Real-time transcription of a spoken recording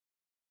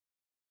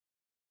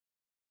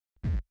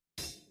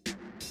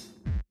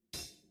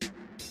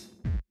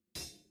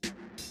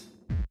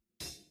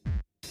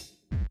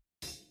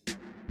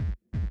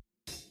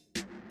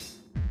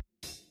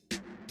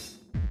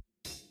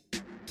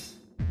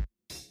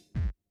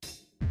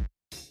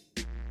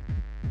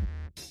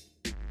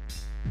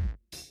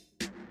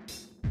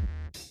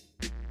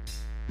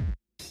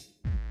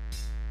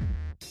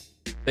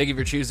Thank you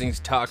for choosing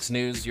Tox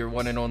News, your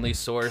one and only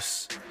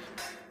source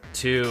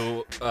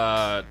to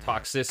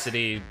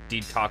toxicity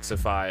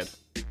detoxified.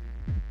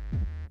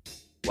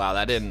 Wow,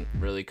 that didn't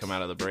really come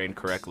out of the brain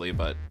correctly,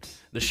 but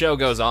the show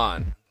goes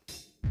on.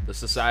 The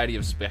Society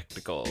of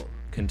Spectacle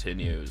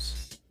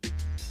continues.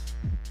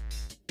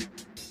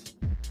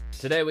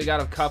 Today we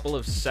got a couple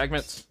of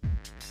segments.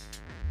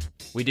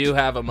 We do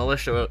have a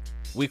Militia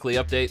weekly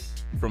update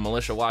from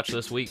Militia Watch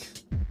this week,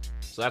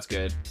 so that's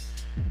good.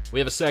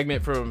 We have a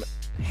segment from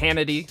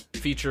Hannity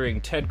featuring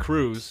Ted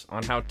Cruz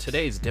on how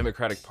today's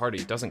Democratic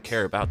Party doesn't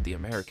care about the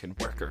American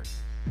worker.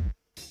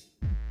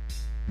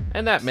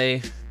 And that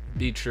may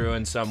be true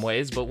in some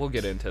ways, but we'll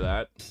get into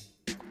that.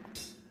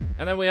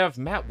 And then we have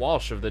Matt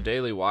Walsh of the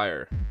Daily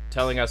Wire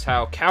telling us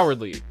how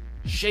cowardly,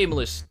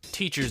 shameless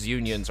teachers'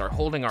 unions are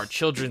holding our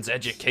children's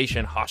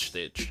education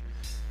hostage.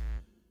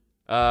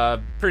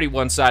 Pretty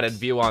one-sided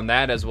view on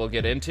that, as we'll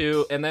get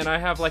into. And then I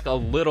have like a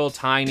little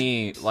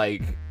tiny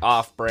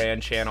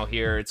off-brand channel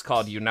here. It's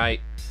called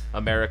Unite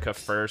America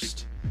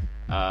First.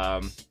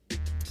 And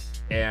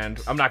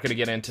I'm not going to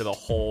get into the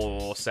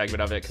whole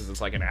segment of it because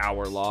it's like an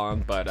hour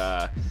long,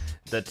 but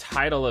the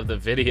title of the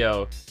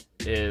video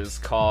is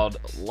called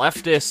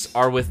 "Leftists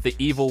Are with the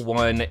Evil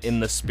One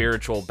in the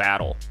Spiritual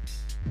Battle."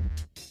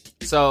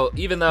 So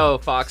even though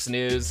Fox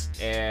News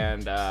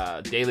and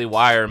Daily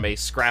Wire may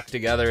scrap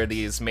together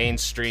these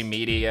mainstream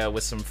media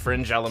with some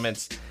fringe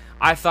elements,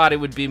 I thought it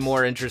would be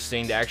more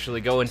interesting to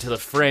actually go into the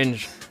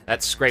fringe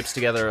that scrapes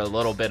together a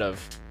little bit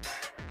of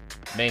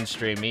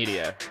mainstream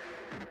media.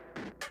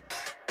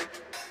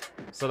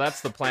 So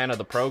that's the plan of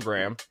the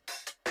program,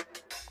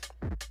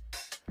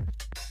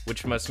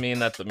 which must mean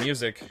that the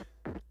music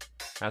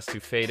has to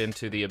fade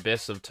into the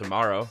abyss of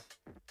tomorrow,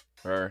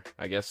 or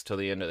I guess till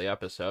the end of the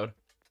episode.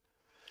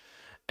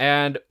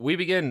 And we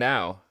begin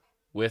now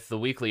with the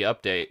weekly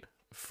update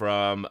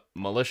from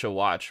Militia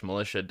Watch,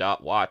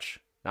 militia.watch,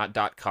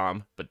 not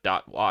 .com, but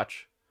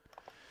 .watch.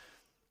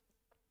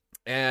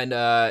 And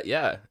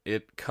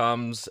it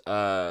comes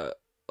a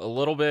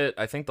little bit,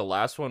 I think the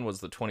last one was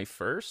the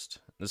 21st.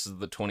 This is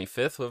the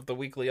 25th of the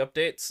weekly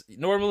updates.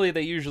 Normally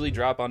they usually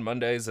drop on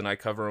Mondays and I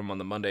cover them on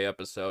the Monday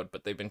episode,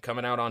 but they've been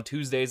coming out on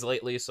Tuesdays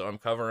lately, so I'm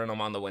covering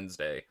them on the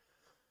Wednesday.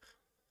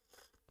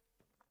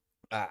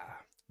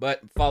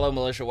 But follow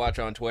Militia Watch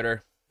on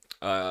Twitter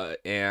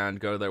and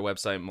go to their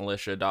website,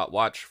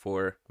 militia.watch,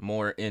 for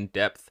more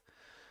in-depth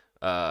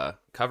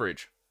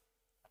coverage.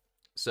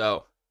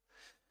 So,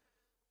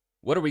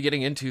 what are we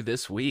getting into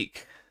this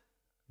week?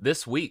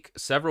 This week,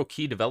 several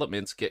key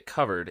developments get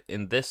covered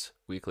in this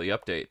weekly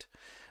update.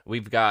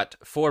 We've got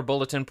 4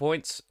 bulletin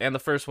points, and the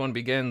first one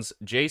begins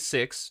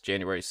J6,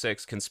 January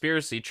 6th,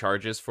 conspiracy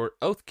charges for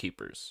Oath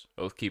Keepers.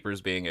 Oath Keepers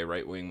being a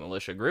right-wing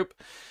militia group.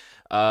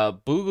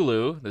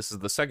 Boogaloo, this is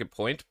the second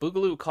point.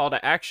 Boogaloo call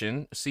to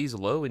action sees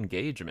low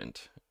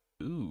engagement.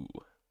 Ooh.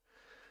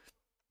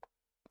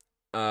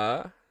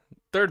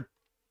 Third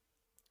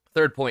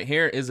point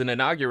here is an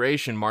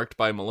inauguration marked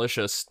by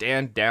militia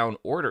stand-down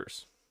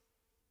orders.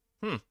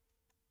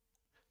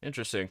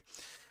 Interesting.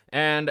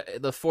 And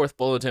the fourth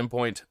bulletin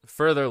point,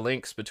 further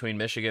links between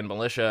Michigan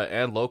militia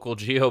and local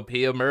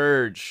GOP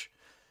emerge.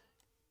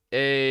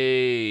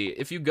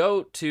 If you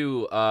go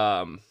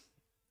to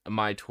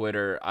my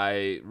Twitter,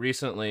 I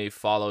recently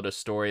followed a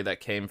story that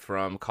came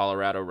from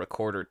Colorado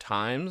Recorder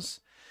Times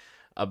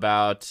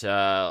about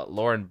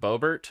Lauren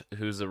Boebert,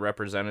 who's a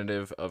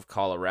representative of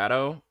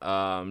Colorado.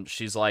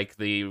 She's like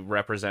the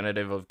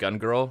representative of Gun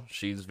Girl.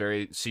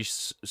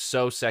 She's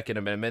so Second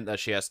Amendment that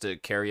she has to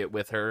carry it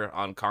with her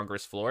on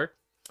Congress floor.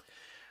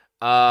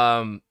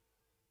 The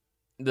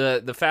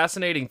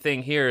fascinating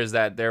thing here is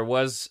that there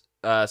was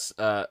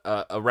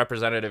a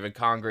representative in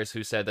Congress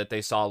who said that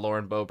they saw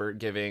Lauren Boebert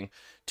giving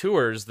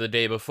tours the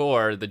day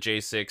before the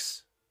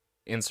J6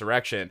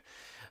 insurrection.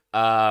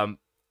 And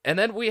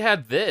then we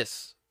had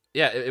this.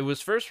 Yeah, it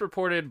was first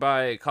reported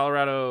by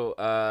Colorado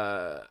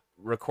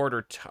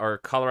Recorder or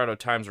Colorado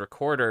Times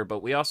Recorder,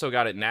 but we also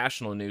got it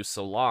National News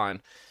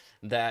Salon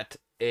that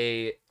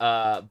a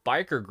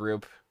biker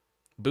group,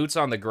 Boots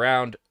on the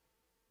Ground,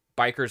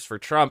 Bikers for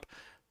Trump,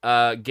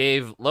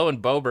 gave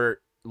Lauren Boebert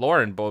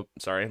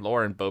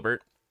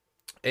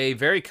a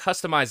very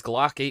customized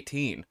Glock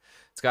 18.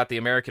 It's got the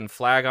American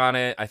flag on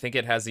it. I think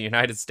it has the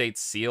United States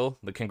seal,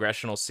 the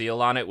congressional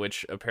seal on it,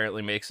 which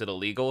apparently makes it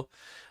illegal.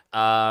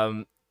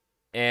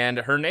 And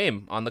her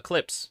name on the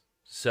clips.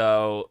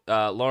 So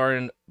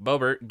Lauren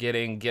Boebert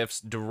getting gifts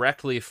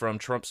directly from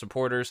Trump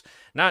supporters.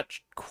 Not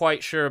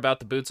quite sure about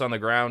the Boots on the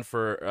Ground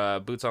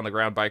for Boots on the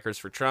Ground Bikers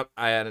for Trump.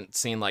 I hadn't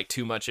seen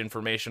too much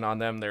information on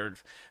them. Their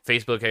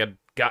Facebook had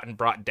gotten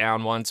brought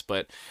down once,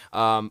 but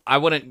I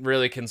wouldn't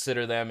really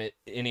consider them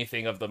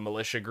anything of the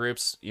militia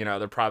groups. You know,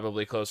 they're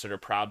probably closer to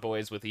Proud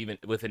Boys with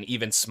an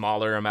even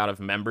smaller amount of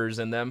members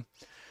in them.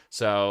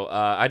 So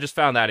I just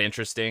found that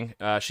interesting.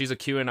 She's a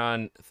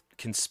QAnon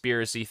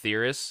conspiracy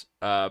theorist,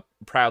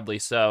 proudly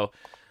so,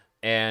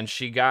 and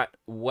she got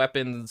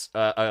weapons,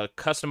 a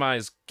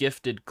customized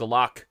gifted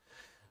Glock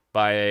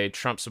by a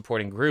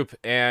Trump-supporting group.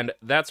 And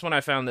that's when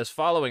I found this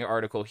following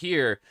article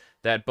here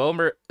that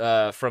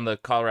Boebert, from the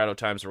Colorado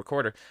Times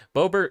Recorder,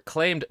 Boebert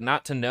claimed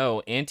not to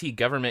know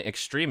anti-government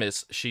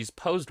extremists she's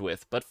posed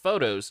with, but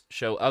photos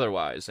show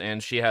otherwise.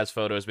 And she has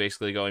photos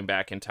basically going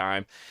back in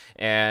time.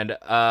 And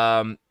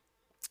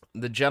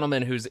the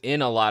gentleman who's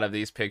in a lot of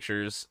these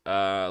pictures,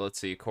 let's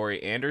see,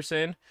 Corey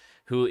Anderson,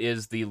 who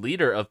is the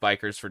leader of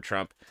Bikers for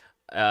Trump,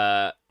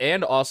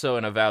 and also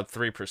an avowed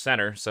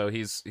 3%er, so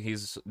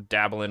he's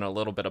dabbling a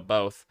little bit of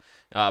both,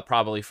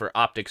 probably for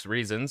optics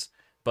reasons.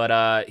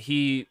 But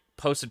he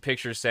posted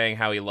pictures saying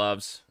how he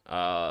loves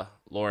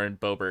Lauren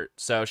Boebert.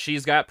 So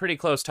she's got pretty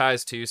close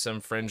ties to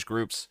some fringe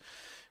groups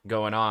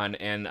going on,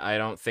 and I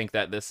don't think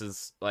that this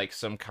is like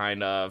some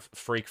kind of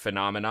freak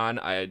phenomenon.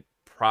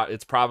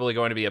 It's probably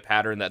going to be a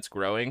pattern that's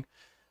growing.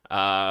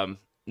 I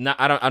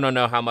don't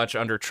know how much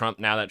under Trump,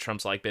 now that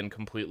Trump's like been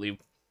completely,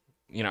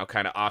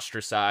 kind of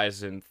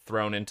ostracized and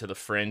thrown into the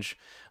fringe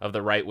of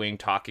the right-wing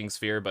talking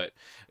sphere, but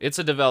it's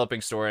a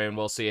developing story, and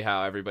we'll see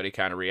how everybody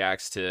kind of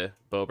reacts to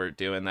Boebert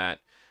doing that.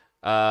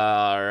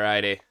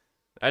 Alrighty.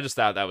 I just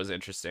thought that was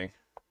interesting.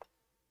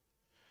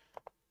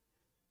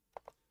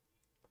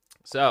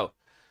 So,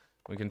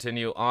 we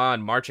continue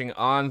on, marching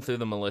on through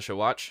the Militia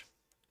Watch.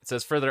 It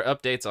says further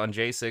updates on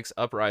J6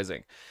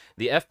 uprising.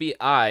 The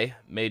FBI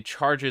made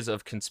charges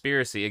of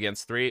conspiracy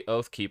against 3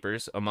 Oath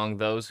Keepers among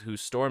those who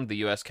stormed the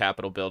U.S.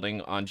 Capitol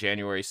building on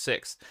January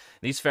 6th.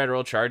 These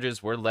federal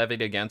charges were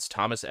levied against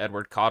Thomas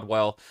Edward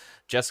Caldwell,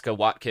 Jessica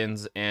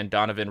Watkins, and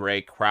Donovan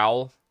Ray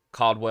Crowell.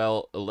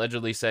 Caldwell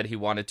allegedly said he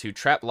wanted to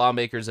trap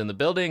lawmakers in the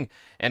building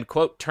and,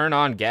 quote, turn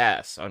on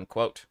gas,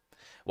 unquote.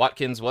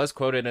 Watkins was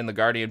quoted in the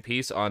Guardian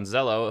piece on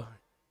Zello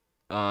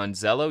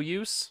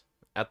use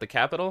at the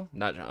Capitol.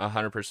 Not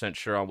 100%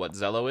 sure on what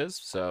Zello is,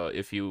 so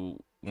if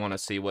you want to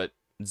see what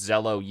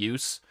Zello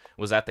use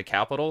was at the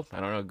Capitol, I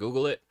don't know,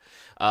 Google it.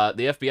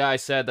 The FBI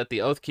said that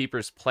the Oath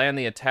Keepers planned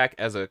the attack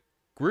as a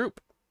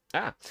group.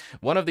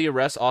 One of the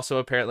arrests also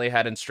apparently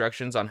had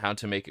instructions on how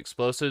to make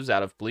explosives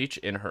out of bleach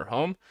in her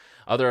home.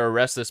 Other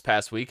arrests this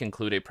past week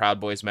include a Proud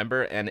Boys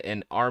member and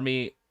an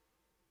Army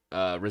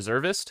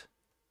reservist.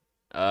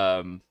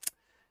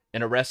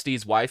 An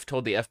arrestee's wife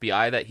told the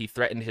FBI that he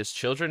threatened his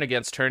children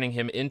against turning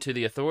him into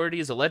the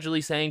authorities,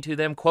 allegedly saying to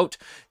them, quote,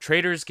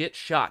 traitors get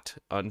shot,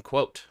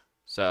 unquote.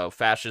 So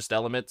fascist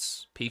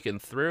elements peeking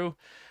through.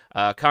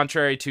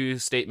 Contrary to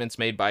statements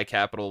made by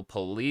Capitol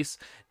Police,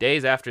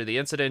 days after the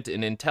incident,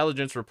 an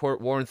intelligence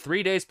report warned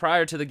 3 days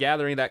prior to the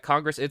gathering that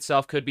Congress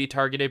itself could be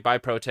targeted by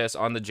protests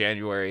on the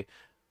January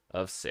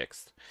of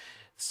 6th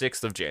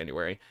of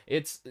January.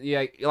 It's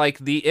like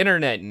the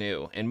internet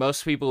knew, and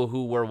most people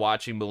who were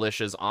watching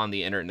militias on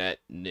the internet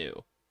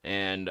knew.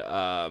 And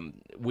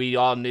we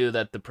all knew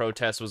that the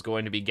protest was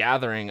going to be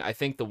gathering. I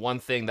think the one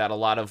thing that a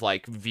lot of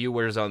like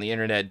viewers on the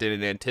internet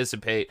didn't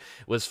anticipate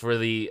was for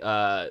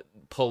the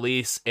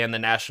police and the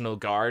National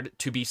Guard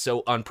to be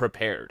so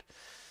unprepared.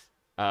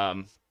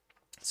 And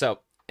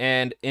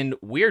in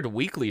Weird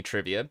Weekly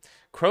trivia,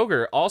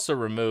 Kroger also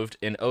removed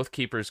an Oath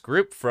Keepers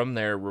group from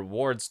their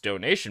rewards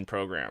donation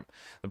program.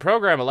 The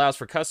program allows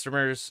for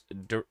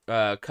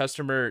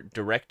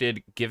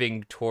customer-directed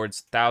giving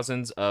towards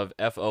thousands of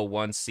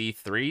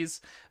 501c3s,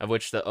 of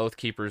which the Oath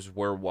Keepers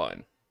were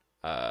one.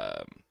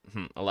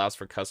 Allows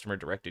for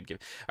customer-directed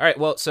giving. All right,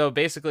 well, so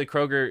basically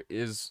Kroger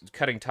is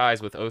cutting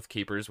ties with Oath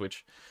Keepers,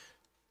 which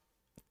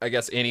I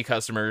guess any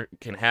customer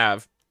can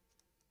have,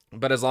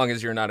 but as long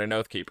as you're not an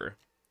Oath Keeper.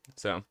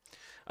 So,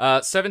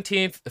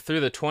 17th through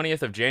the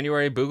 20th of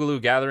January,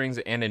 Boogaloo gatherings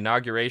and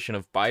inauguration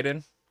of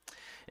Biden.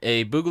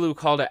 A Boogaloo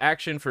call to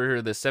action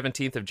for the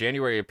 17th of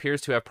January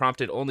appears to have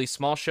prompted only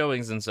small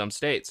showings in some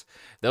states.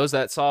 Those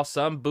that saw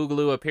some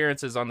Boogaloo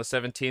appearances on the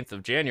 17th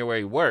of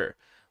January were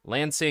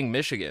Lansing,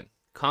 Michigan,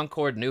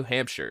 Concord, New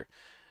Hampshire,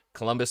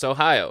 Columbus,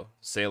 Ohio,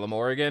 Salem,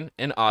 Oregon,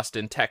 and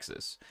Austin,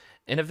 Texas.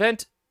 An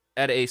event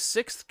at a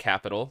 6th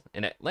Capitol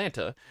in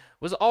Atlanta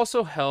was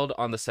also held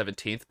on the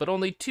 17th, but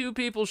only 2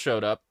 people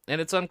showed up,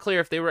 and it's unclear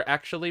if they were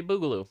actually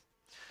Boogaloo.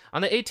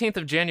 On the 18th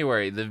of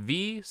January, the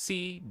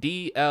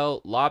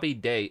VCDL Lobby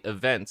Day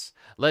events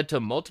led to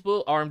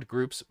multiple armed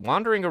groups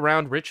wandering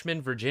around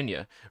Richmond,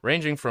 Virginia,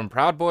 ranging from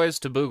Proud Boys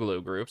to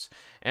Boogaloo groups,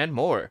 and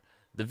more.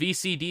 The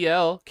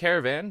VCDL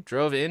caravan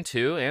drove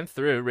into and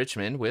through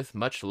Richmond with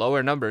much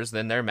lower numbers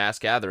than their mass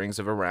gatherings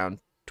of around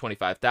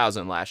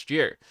 25,000 last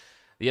year.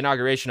 The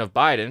inauguration of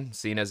Biden,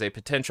 seen as a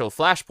potential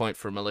flashpoint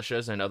for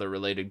militias and other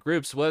related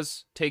groups,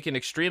 was taken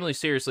extremely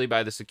seriously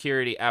by the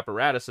security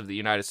apparatus of the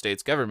United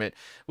States government,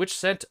 which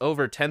sent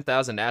over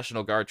 10,000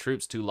 National Guard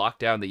troops to lock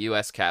down the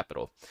U.S.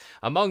 Capitol.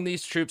 Among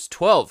these troops,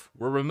 12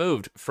 were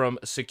removed from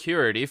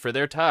security for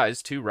their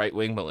ties to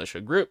right-wing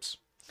militia groups.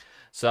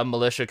 Some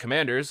militia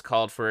commanders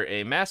called for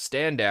a mass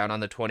stand-down on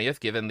the 20th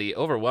given the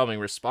overwhelming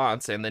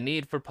response and the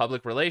need for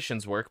public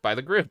relations work by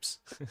the groups.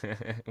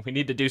 We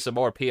need to do some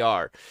more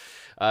PR.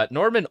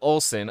 Norman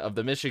Olson of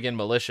the Michigan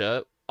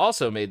Militia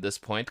also made this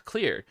point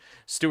clear.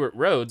 Stuart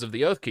Rhodes of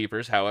the Oath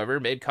Keepers, however,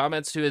 made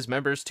comments to his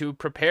members to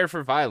prepare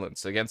for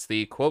violence against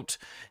the, quote,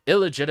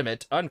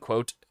 illegitimate,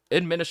 unquote,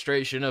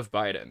 administration of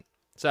Biden.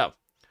 So,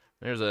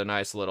 there's a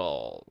nice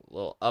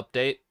little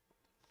update.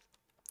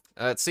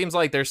 It seems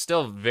like they're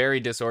still very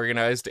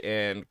disorganized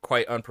and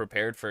quite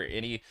unprepared for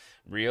any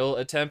real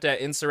attempt at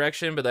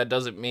insurrection, but that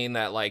doesn't mean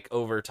that, like,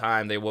 over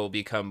time they will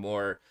become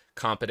more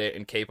competent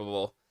and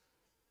capable.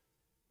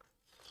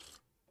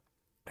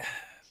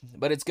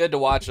 But it's good to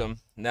watch them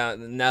now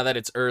that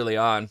it's early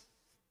on.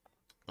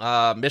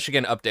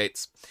 Michigan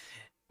updates.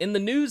 In the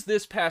news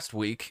this past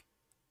week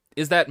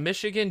is that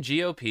Michigan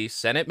GOP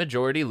Senate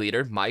Majority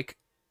Leader Mike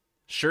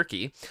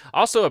Shirkey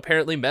also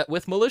apparently met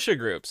with militia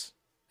groups.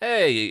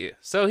 Hey,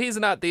 so he's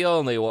not the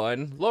only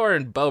one.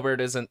 Lauren Boebert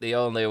isn't the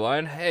only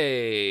one.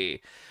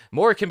 Hey,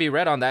 more can be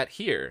read on that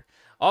here.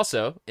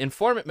 Also,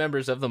 informant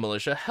members of the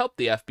militia helped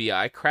the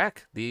FBI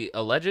crack the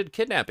alleged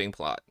kidnapping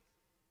plot.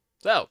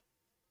 So,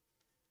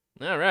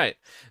 all right.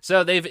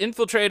 So they've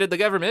infiltrated the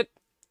government,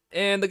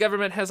 and the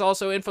government has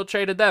also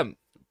infiltrated them.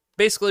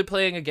 Basically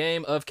playing a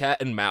game of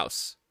cat and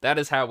mouse. That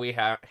is how we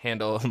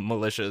handle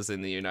militias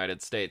in the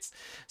United States.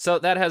 So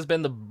that has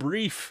been the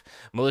brief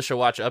Militia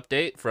Watch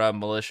update from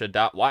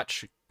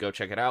militia.watch. Go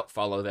check it out.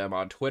 Follow them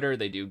on Twitter.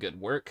 They do good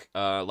work.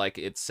 Like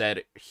it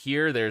said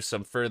here, there's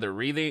some further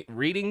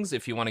readings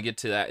if you want to get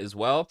to that as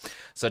well,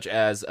 such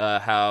as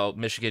how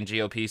Michigan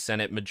GOP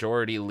Senate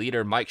Majority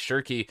Leader Mike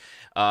Shirkey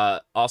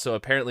also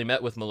apparently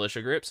met with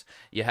militia groups.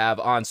 You have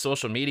on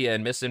social media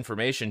and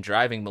misinformation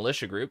driving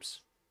militia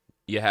groups.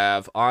 You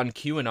have on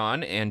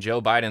QAnon and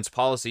Joe Biden's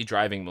policy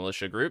driving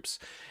militia groups,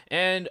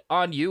 and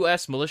on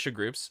U.S. militia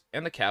groups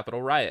and the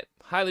Capitol riot.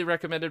 Highly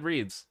recommended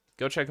reads.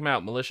 Go check them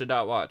out,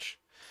 militia.watch.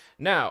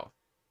 Now,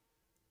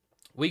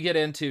 we get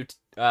into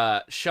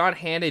Sean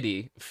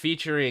Hannity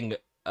featuring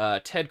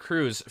Ted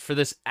Cruz for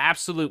this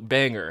absolute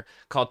banger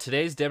called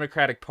Today's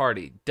Democratic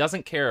Party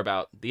Doesn't Care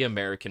About the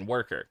American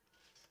Worker.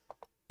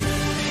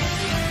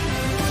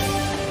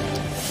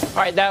 All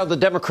right, now the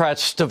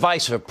Democrats'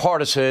 divisive,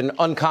 partisan,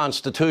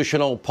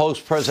 unconstitutional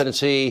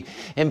post-presidency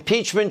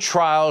impeachment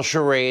trial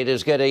charade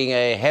is getting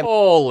a heavy...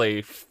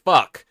 Holy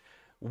fuck.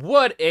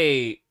 What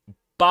a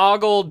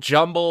boggle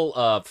jumble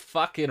of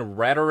fucking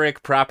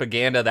rhetoric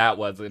propaganda that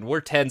was. And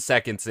we're 10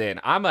 seconds in.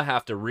 I'm gonna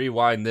have to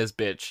rewind this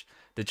bitch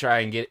to try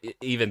and get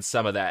even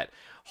some of that.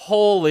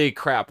 Holy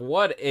crap.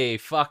 What a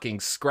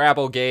fucking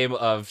Scrabble game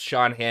of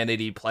Sean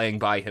Hannity playing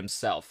by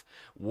himself.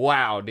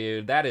 Wow,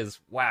 dude, that is,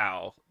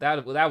 wow.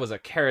 That was a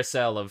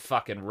carousel of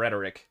fucking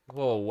rhetoric.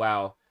 Whoa,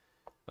 wow.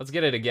 Let's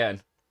get it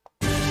again.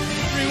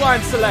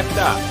 Rewind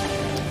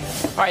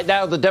selector. All right,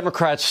 now the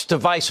Democrats'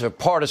 divisive,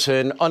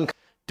 partisan,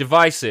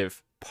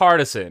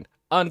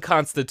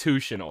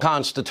 unconstitutional.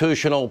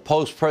 Constitutional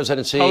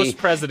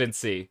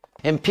post-presidency.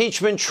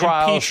 Impeachment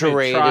trial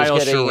charade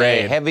is getting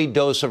a heavy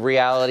dose of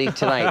reality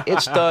tonight.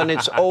 It's done.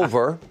 It's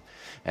over.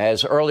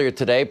 As earlier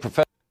today,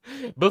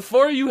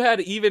 Before you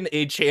had even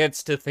a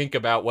chance to think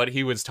about what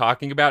he was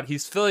talking about,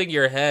 he's filling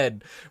your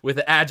head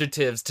with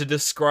adjectives to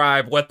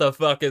describe what the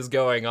fuck is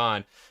going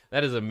on.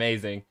 That is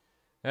amazing.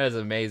 That is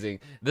amazing.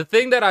 The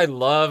thing that I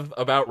love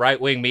about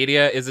right-wing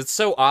media is it's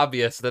so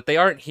obvious that they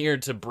aren't here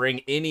to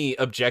bring any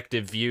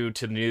objective view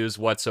to news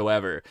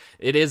whatsoever.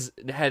 It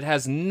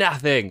has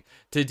nothing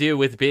to do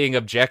with being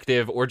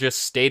objective or just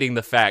stating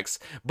the facts,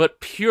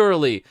 but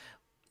purely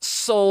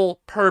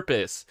sole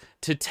purpose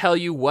to tell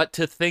you what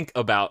to think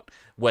about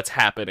what's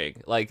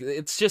happening. Like,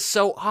 it's just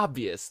so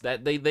obvious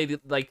that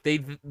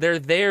they're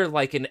there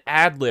like an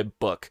ad-lib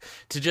book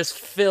to just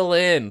fill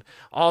in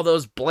all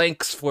those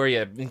blanks for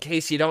you in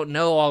case you don't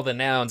know all the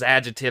nouns,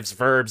 adjectives,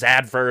 verbs,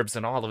 adverbs,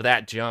 and all of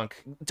that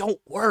junk.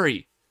 Don't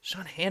worry,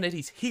 Sean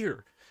Hannity's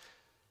here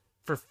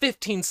for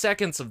 15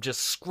 seconds of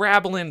just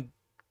scrabbling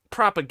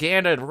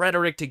propaganda and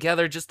rhetoric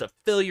together just to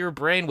fill your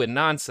brain with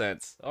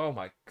nonsense. Oh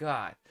my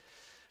god.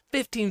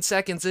 15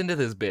 seconds into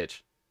this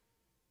bitch.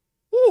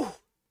 Woo!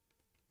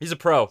 He's a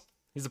pro.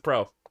 He's a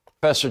pro.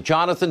 Professor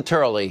Jonathan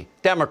Turley,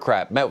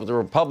 Democrat, met with the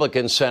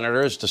Republican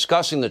senators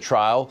discussing the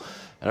trial.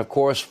 And, of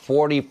course,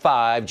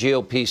 45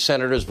 GOP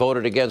senators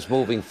voted against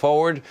moving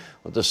forward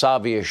with this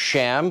obvious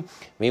sham.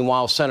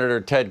 Meanwhile, Senator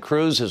Ted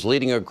Cruz is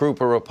leading a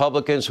group of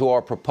Republicans who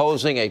are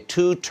proposing a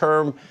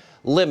 2-term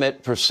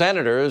limit for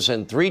senators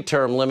and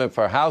 3-term limit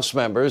for House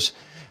members.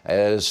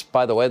 As,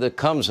 by the way, that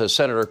comes as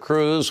Senator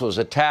Cruz was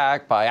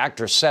attacked by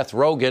actor Seth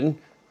Rogen,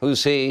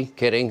 who's he,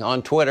 kidding,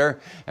 on Twitter,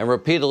 and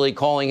repeatedly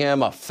calling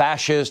him a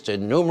fascist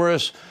and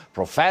numerous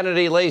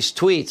profanity-laced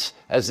tweets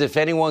as if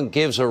anyone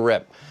gives a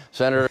rip.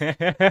 Senator...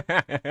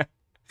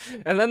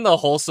 And then the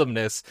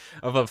wholesomeness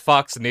of a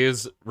Fox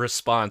News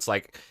response,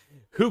 like,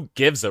 who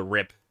gives a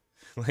rip?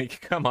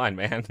 Like, come on,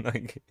 man.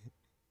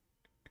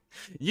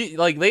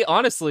 They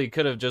honestly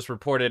could have just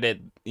reported it,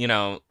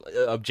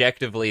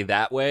 objectively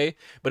that way,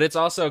 but it's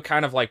also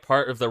kind of like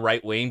part of the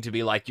right wing to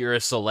be like, you're a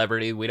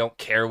celebrity, we don't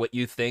care what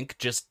you think,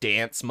 just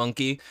dance,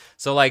 monkey.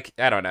 So, like,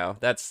 I don't know,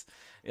 that's,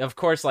 of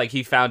course, like,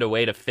 he found a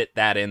way to fit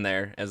that in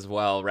there as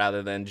well,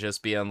 rather than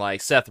just being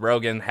like, Seth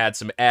Rogen had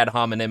some ad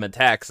hominem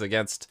attacks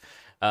against,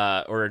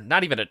 or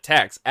not even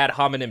attacks, ad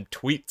hominem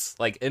tweets.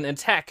 Like, an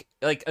attack,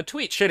 like, a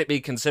tweet shouldn't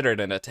be considered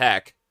an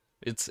attack.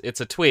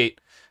 It's a tweet,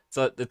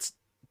 so it's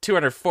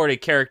 240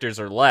 characters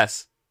or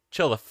less.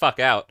 Chill the fuck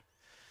out.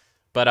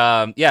 But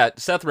yeah,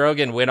 Seth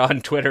Rogen went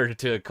on Twitter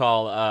to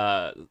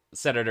call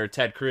Senator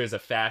Ted Cruz a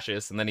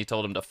fascist, and then he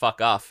told him to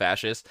fuck off,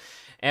 fascist.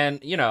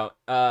 And, you know,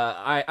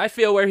 I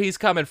feel where he's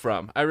coming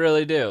from. I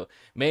really do.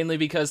 Mainly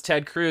because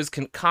Ted Cruz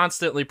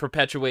constantly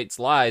perpetuates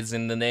lies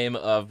in the name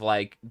of,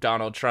 like,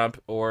 Donald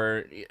Trump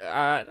or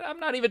I'm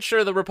not even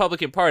sure the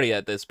Republican Party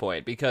at this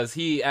point, because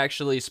he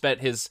actually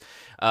spent his,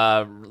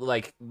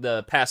 like,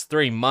 the past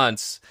 3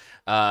 months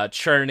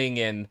churning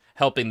and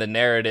helping the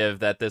narrative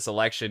that this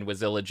election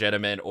was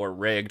illegitimate or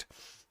rigged.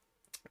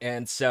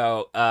 And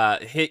so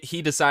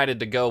he decided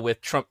to go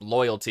with Trump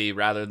loyalty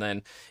rather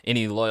than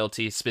any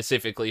loyalty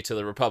specifically to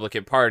the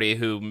Republican Party,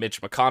 who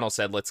Mitch McConnell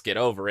said, let's get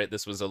over it.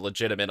 This was a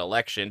legitimate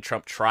election.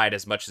 Trump tried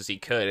as much as he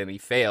could, and he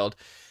failed.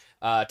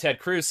 Ted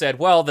Cruz said,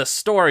 well, the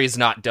story's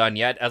not done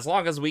yet. As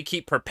long as we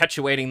keep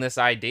perpetuating this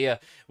idea,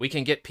 we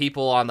can get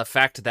people on the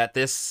fact that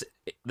this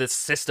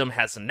system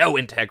has no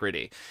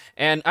integrity.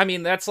 And I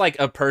mean, that's like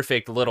a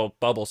perfect little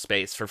bubble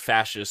space for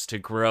fascists to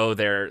grow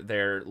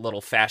their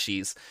little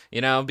fascies, you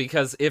know,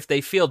 because if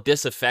they feel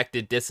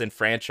disaffected,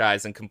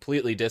 disenfranchised, and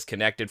completely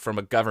disconnected from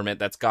a government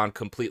that's gone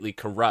completely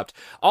corrupt,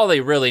 all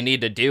they really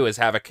need to do is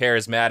have a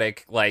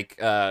charismatic,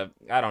 like, I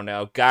don't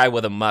know, guy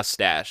with a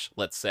mustache,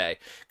 let's say,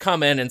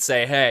 come in and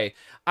say, hey,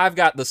 I've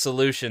got the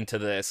solution to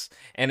this,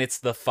 and it's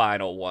the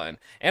final one.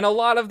 And a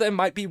lot of them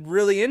might be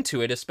really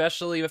into it,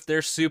 especially if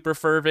they're super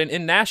fervent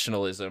in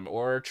nationalism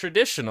or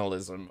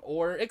traditionalism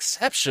or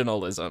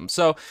exceptionalism.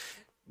 So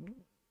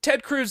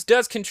Ted Cruz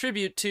does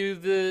contribute to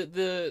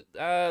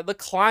the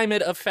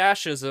climate of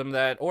fascism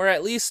that, or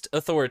at least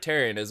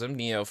authoritarianism,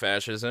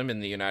 neo-fascism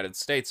in the United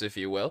States, if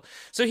you will.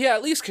 So he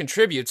at least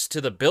contributes to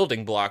the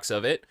building blocks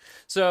of it.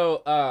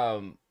 So,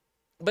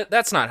 but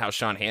that's not how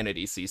Sean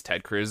Hannity sees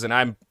Ted Cruz, and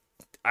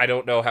I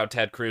don't know how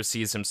Ted Cruz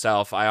sees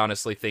himself. I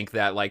honestly think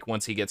that, like,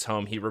 once he gets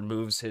home, he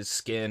removes his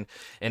skin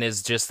and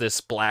is just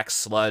this black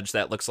sludge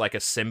that looks like a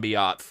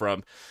symbiote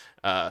from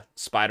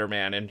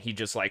Spider-Man, and he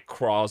just, like,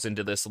 crawls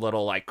into this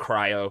little, like,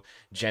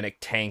 cryogenic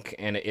tank,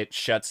 and it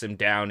shuts him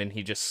down, and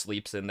he just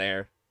sleeps in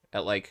there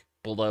at, like,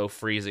 below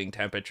freezing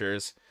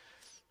temperatures.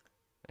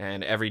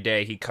 And every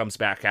day he comes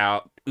back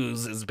out,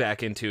 oozes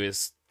back into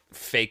his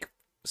fake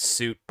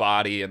suit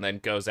body, and then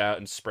goes out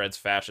and spreads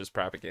fascist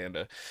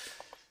propaganda.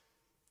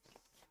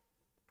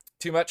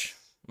 Too much?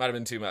 Might have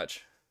been too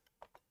much.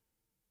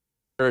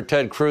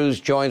 Ted Cruz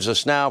joins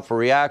us now for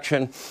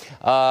reaction.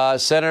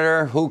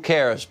 Senator, who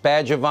cares?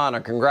 Badge of honor.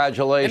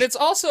 Congratulations. And it's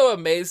also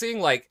amazing,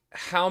 like,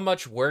 how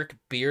much work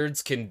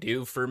beards can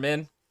do for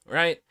men,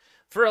 right?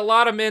 For a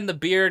lot of men, the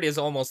beard is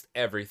almost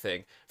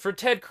everything. For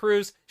Ted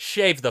Cruz,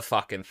 shave the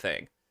fucking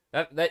thing.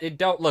 That it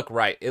don't look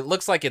right. It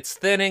looks like it's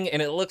thinning,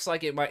 and it looks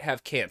like it might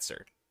have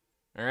cancer.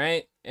 All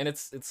right? And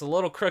it's a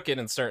little crooked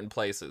in certain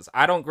places.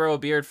 I don't grow a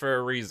beard for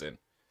a reason.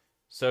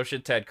 So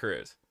should Ted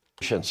Cruz.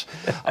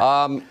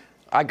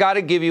 I got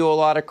to give you a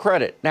lot of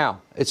credit. Now,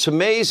 it's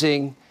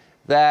amazing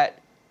that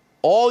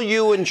all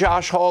you and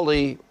Josh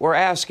Hawley were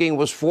asking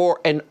was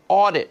for an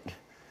audit.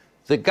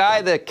 The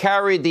guy that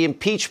carried the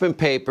impeachment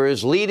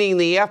papers, leading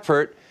the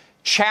effort,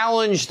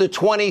 challenged the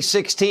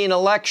 2016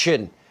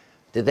 election.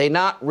 Did they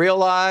not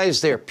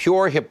realize their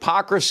pure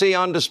hypocrisy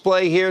on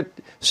display here,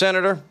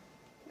 Senator?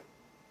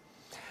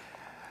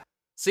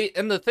 See,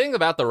 and the thing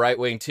about the right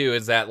wing, too,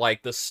 is that,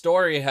 like, the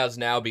story has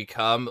now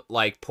become,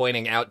 like,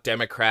 pointing out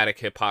Democratic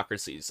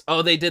hypocrisies.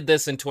 Oh, they did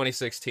this in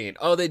 2016.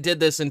 Oh, they did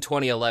this in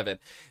 2011.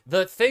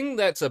 The thing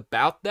that's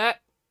about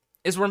that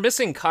is we're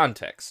missing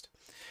context.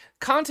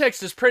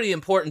 Context is pretty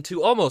important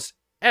to almost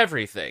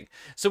everything.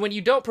 So when you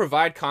don't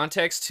provide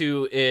context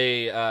to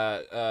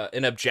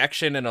an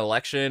objection, an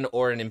election,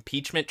 or an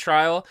impeachment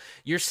trial,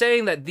 you're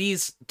saying that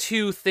these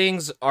two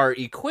things are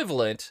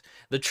equivalent.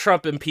 The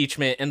Trump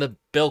impeachment and the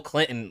Bill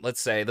Clinton,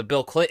 let's say, the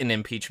Bill Clinton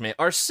impeachment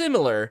are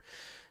similar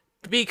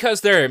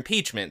because they're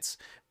impeachments.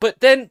 But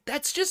then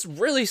that's just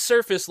really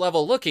surface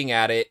level looking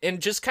at it,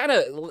 and just kind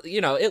of, you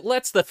know, it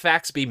lets the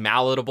facts be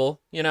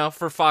palatable, you know,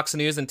 for Fox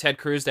News and Ted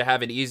Cruz to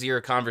have an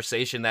easier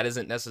conversation that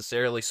isn't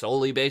necessarily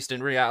solely based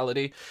in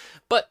reality.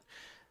 But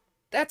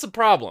that's a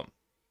problem.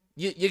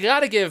 You got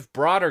to give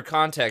broader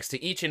context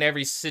to each and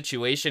every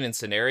situation and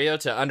scenario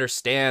to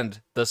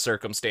understand the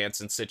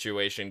circumstance and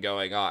situation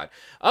going on.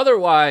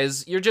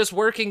 Otherwise, you're just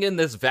working in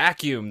this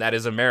vacuum that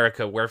is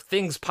America, where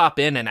things pop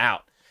in and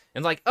out.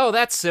 And like, oh,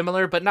 that's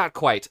similar, but not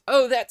quite.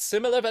 Oh, that's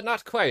similar, but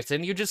not quite.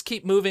 And you just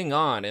keep moving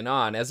on,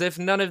 as if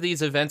none of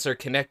these events are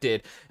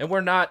connected, and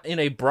we're not in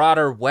a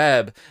broader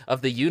web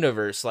of the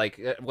universe. Like,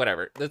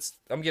 whatever.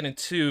 I'm getting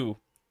too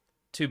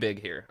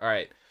big here. All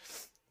right.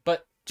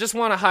 But just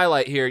want to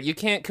highlight here, you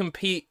can't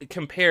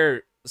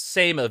compare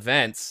same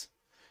events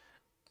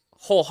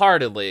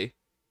wholeheartedly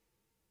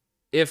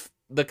if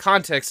the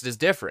context is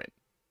different.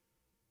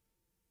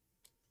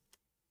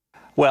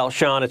 Well,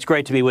 Sean, it's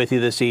great to be with you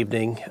this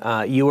evening.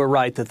 You were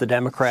right that the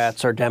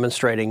Democrats are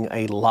demonstrating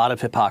a lot of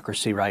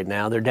hypocrisy right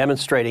now. They're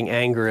demonstrating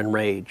anger and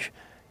rage.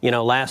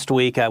 Last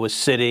week I was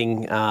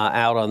sitting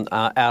out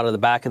of the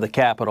back of the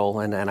Capitol,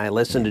 and I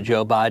listened to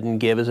Joe Biden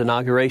give his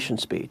inauguration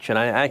speech, and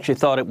I actually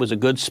thought it was a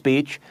good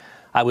speech.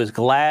 I was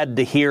glad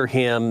to hear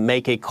him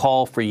make a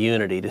call for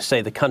unity, to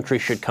say the country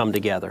should come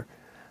together.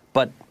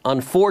 But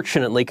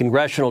unfortunately,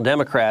 congressional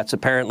Democrats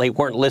apparently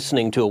weren't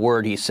listening to a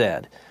word he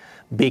said,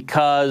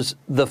 because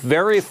the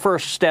very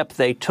first step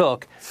they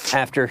took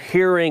after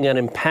hearing an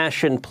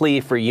impassioned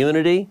plea for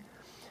unity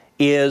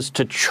is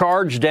to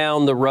charge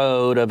down the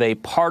road of a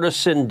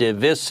partisan,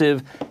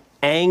 divisive,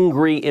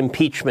 angry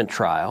impeachment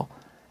trial.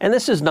 And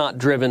this is not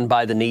driven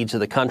by the needs of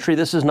the country.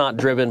 This is not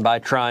driven by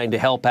trying to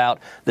help out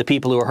the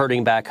people who are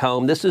hurting back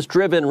home. This is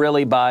driven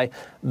really by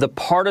the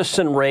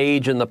partisan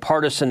rage and the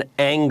partisan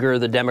anger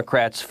the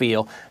Democrats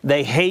feel.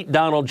 They hate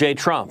Donald J.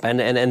 Trump,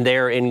 and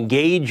they're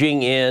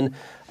engaging in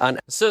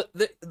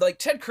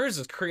Ted Cruz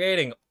is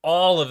creating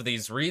all of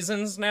these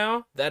reasons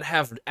now that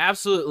have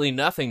absolutely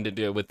nothing to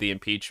do with the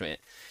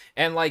impeachment.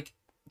 And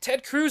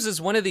Ted Cruz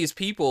is one of these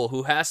people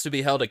who has to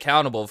be held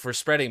accountable for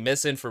spreading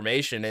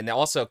misinformation and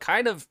also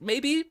kind of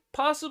maybe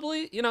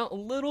possibly, a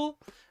little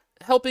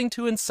helping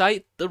to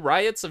incite the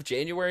riots of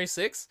January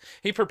 6th.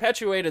 He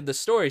perpetuated the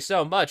story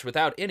so much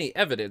without any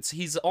evidence.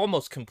 He's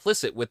almost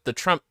complicit with the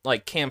Trump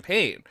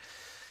campaign.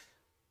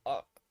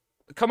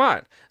 Come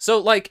on.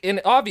 So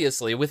and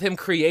obviously with him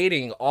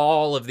creating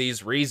all of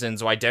these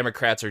reasons why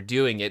Democrats are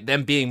doing it,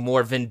 them being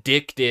more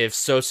vindictive,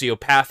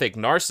 sociopathic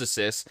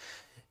narcissists,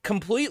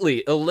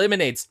 completely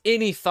eliminates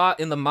any thought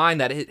in the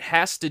mind that it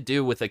has to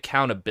do with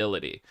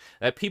accountability,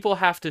 that people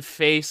have to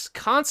face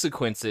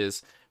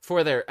consequences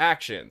for their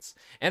actions.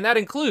 And that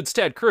includes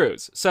Ted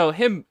Cruz. So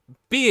him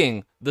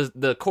being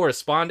the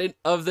correspondent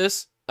of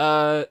this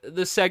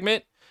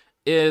segment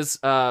is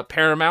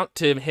paramount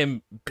to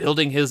him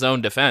building his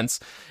own defense.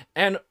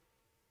 And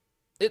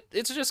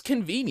it's just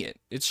convenient.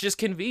 It's just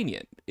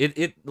convenient.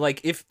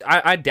 If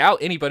I doubt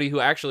anybody who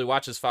actually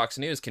watches Fox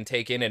News can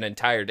take in an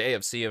entire day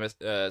of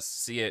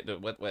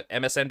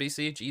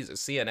MSNBC,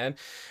 Jesus, CNN.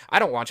 I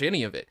don't watch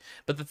any of it.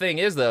 But the thing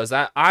is, though, is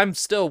that I'm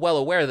still well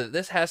aware that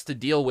this has to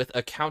deal with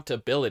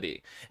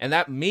accountability, and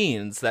that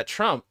means that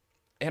Trump.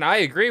 And I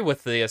agree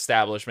with the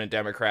establishment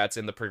Democrats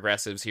and the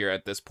progressives here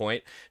at this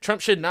point. Trump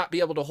should not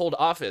be able to hold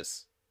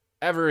office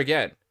ever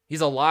again.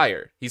 He's a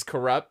liar. He's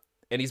corrupt,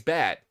 and he's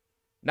bad.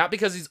 Not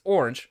because he's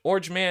orange.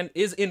 Orange man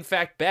is in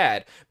fact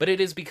bad, but it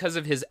is because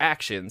of his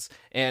actions.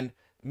 And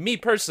me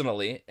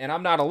personally, and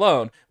I'm not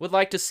alone, would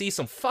like to see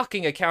some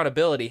fucking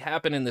accountability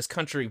happen in this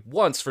country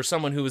once for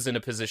someone who is in a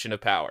position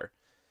of power.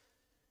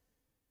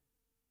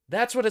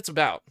 That's what it's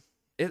about.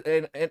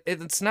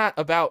 It's not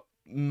about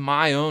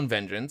my own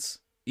vengeance.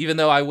 Even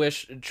though I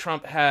wish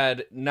Trump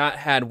had not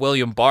had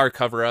William Barr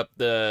cover up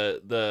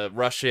the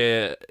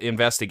Russia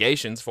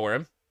investigations for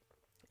him.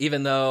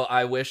 Even though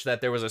I wish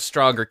that there was a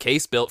stronger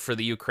case built for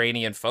the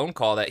Ukrainian phone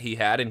call that he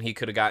had and he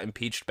could have got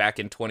impeached back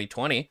in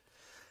 2020.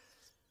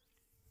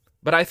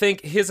 But I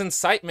think his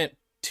incitement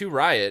to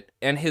riot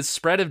and his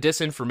spread of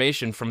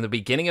disinformation from the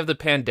beginning of the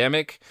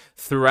pandemic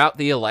throughout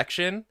the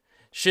election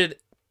should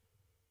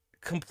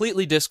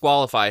completely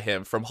disqualify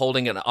him from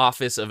holding an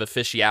office of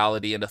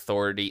officiality and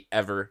authority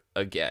ever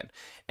again.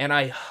 And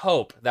I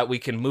hope that we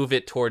can move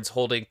it towards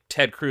holding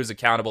Ted Cruz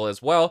accountable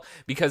as well,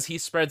 because he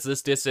spreads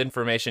this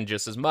disinformation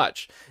just as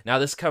much. Now,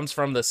 this comes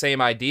from the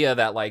same idea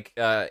that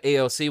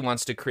AOC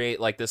wants to create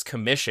this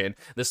commission,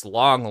 this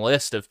long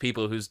list of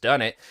people who's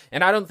done it.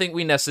 And I don't think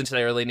we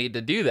necessarily need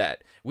to do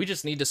that. We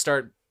just need to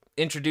start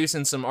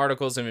introducing some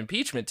articles of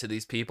impeachment to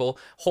these people,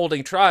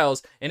 holding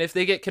trials, and if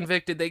they get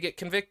convicted, they get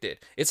convicted.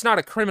 It's not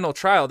a criminal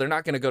trial. They're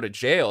not going to go to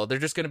jail. They're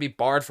just going to be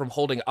barred from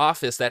holding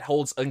office that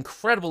holds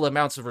incredible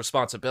amounts of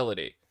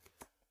responsibility.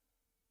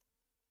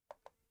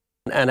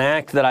 An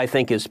act that I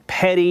think is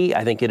petty,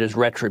 I think it is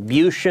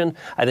retribution,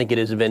 I think it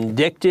is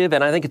vindictive,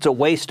 and I think it's a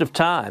waste of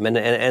time.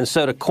 And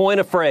so to coin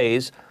a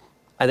phrase,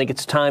 I think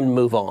it's time to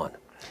move on.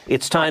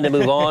 It's time to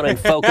move on and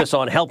focus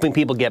on helping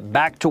people get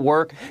back to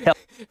work.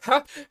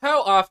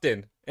 How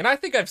often, and I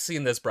think I've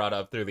seen this brought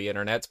up through the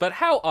internet, but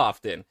how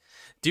often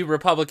do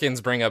Republicans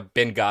bring up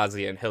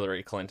Benghazi and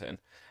Hillary Clinton?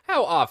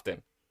 How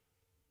often?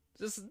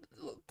 Just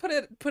put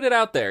it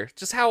out there.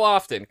 Just how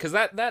often? Because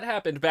that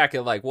happened back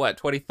in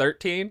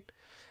 2013?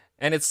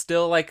 And it's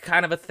still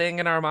kind of a thing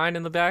in our mind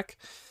in the back.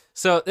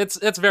 So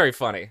it's very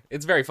funny.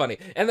 It's very funny.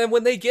 And then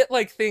when they get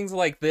things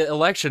like the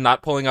election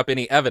not pulling up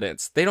any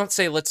evidence, they don't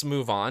say, let's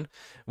move on.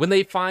 When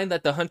they find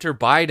that the Hunter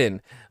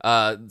Biden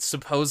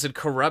supposed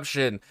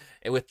corruption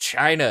with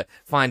China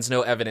finds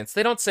no evidence,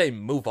 they don't say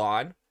move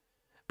on.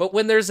 But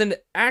when there's an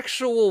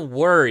actual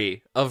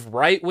worry of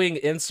right-wing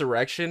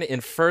insurrection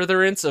in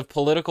furtherance of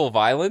political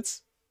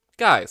violence,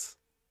 guys,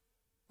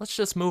 let's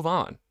just move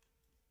on.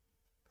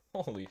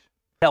 Holy shit.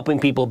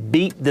 Helping people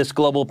beat this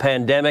global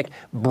pandemic,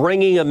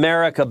 bringing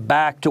America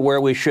back to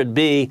where we should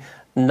be,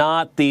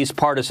 not these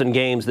partisan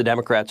games the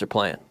Democrats are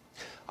playing.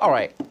 All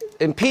right.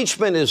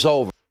 Impeachment is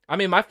over. I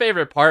mean, my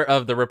favorite part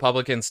of the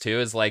Republicans, too,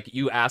 is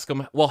you ask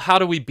them, well, how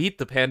do we beat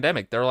the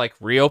pandemic? They're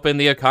reopen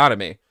the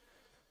economy.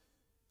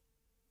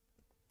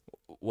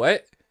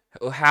 What?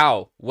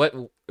 How? What?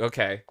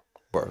 Okay.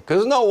 Because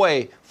there's no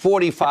way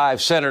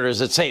 45 senators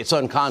that say it's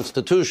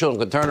unconstitutional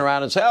can turn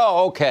around and say,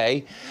 oh,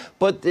 okay.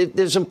 But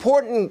there's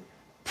important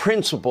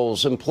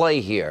principles in play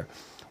here.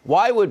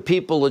 Why would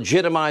people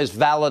legitimize,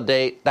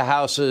 validate the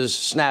House's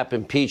snap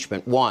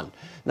impeachment? One.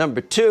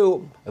 Number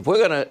two, if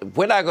we're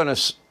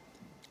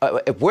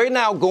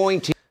now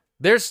going to.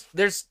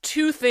 There's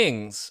two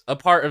things a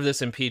part of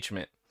this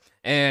impeachment.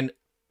 And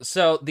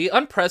so the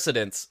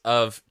unprecedented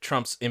of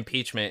Trump's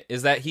impeachment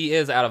is that he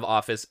is out of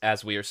office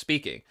as we are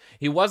speaking.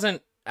 He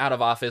wasn't out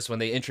of office when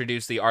they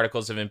introduced the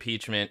articles of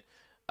impeachment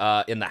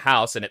in the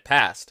House and it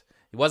passed.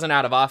 He wasn't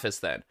out of office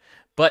then.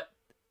 But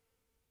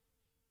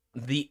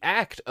the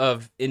act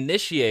of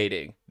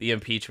initiating the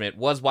impeachment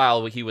was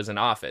while he was in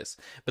office.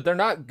 But they're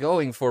not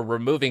going for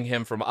removing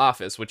him from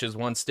office, which is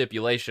one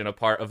stipulation a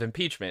part of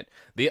impeachment.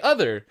 The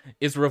other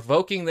is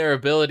revoking their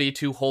ability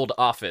to hold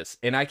office.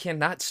 And I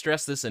cannot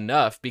stress this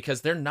enough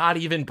because they're not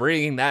even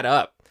bringing that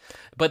up.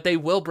 But they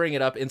will bring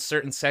it up in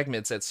certain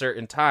segments at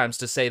certain times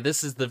to say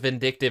this is the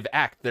vindictive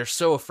act. They're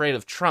so afraid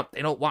of Trump,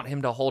 they don't want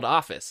him to hold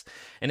office.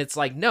 And it's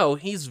like, no,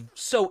 he's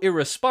so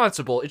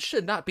irresponsible, it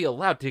should not be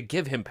allowed to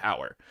give him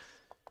power.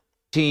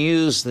 To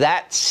use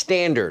that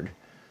standard.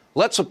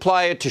 Let's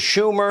apply it to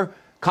Schumer,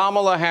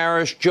 Kamala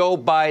Harris, Joe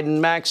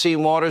Biden,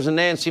 Maxine Waters, and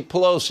Nancy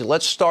Pelosi.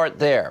 Let's start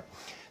there.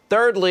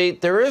 Thirdly,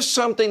 there is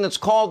something that's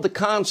called the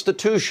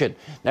Constitution.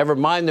 Never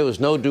mind, there was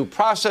no due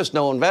process,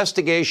 no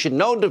investigation,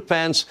 no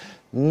defense,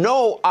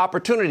 no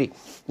opportunity.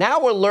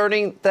 Now we're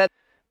learning that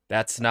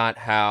that's not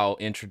how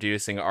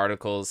introducing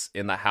articles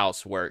in the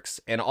House works.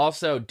 And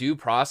also, due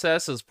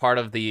process is part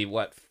of the,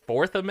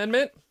 Fourth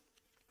Amendment?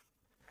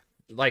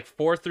 Like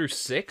 4 through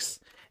 6,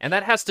 and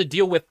that has to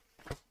deal with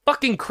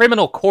fucking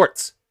criminal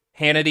courts.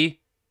 Hannity,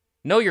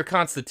 know your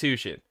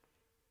Constitution.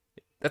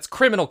 That's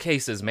criminal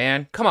cases,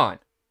 man. Come on.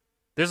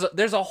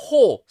 There's a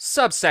whole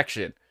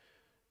subsection,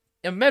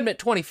 Amendment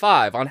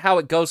 25, on how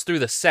it goes through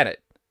the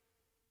Senate.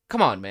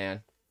 Come on,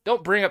 man.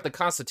 Don't bring up the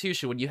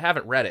Constitution when you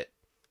haven't read it.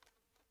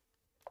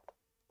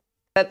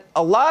 That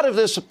a lot of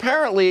this,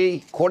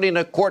 apparently, according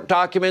to court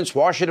documents,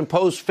 Washington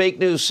Post, fake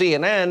news,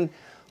 CNN,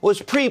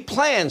 was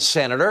pre-planned,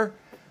 Senator.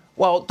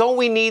 Well, don't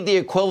we need the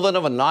equivalent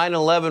of a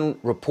 9/11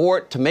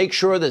 report to make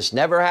sure this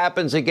never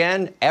happens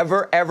again?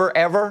 Ever, ever,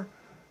 ever?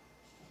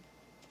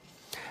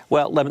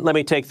 Well, let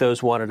me take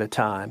those one at a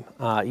time.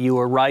 You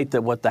were right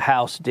that what the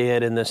House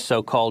did in this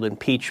so-called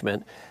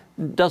impeachment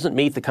doesn't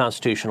meet the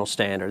constitutional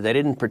standard. They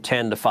didn't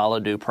pretend to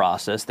follow due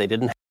process. They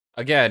didn't.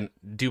 Again,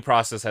 due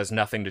process has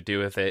nothing to do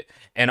with it.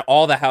 And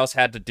all the House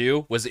had to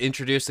do was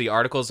introduce the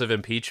articles of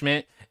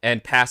impeachment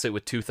and pass it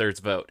with 2/3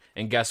 vote.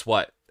 And guess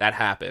what? That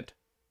happened.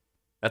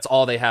 That's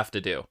all they have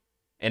to do.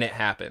 And it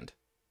happened.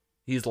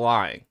 He's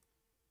lying.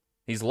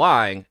 He's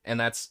lying, and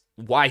that's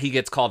why he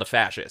gets called a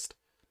fascist.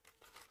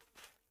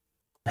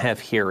 Have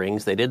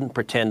hearings. They didn't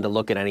pretend to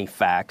look at any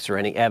facts or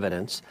any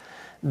evidence.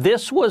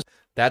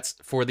 That's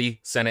for the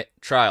Senate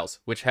trials,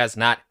 which has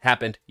not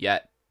happened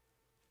yet.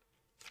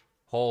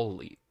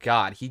 Holy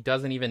God, he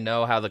doesn't even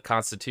know how the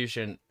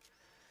Constitution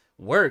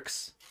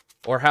works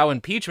or how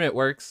impeachment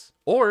works,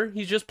 or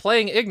he's just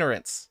playing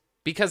ignorance.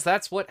 Because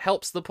that's what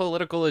helps the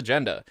political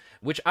agenda,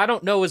 which I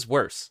don't know is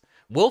worse.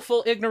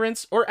 Willful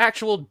ignorance or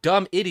actual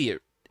dumb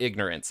idiot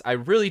ignorance. I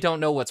really don't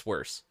know what's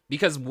worse.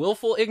 Because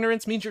willful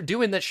ignorance means you're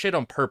doing that shit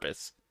on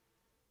purpose.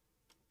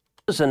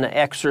 It was an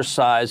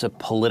exercise of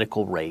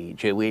political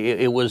rage.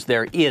 It was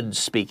their id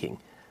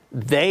speaking.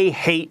 They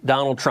hate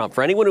Donald Trump.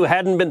 For anyone who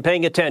hadn't been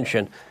paying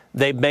attention,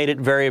 they've made it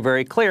very,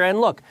 very clear. And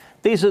look,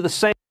 these are the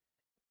same.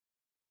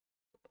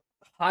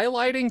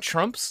 Highlighting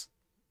Trump's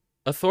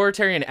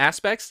authoritarian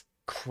aspects,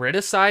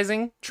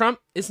 criticizing Trump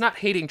is not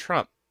hating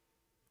Trump.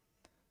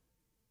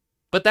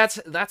 But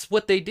that's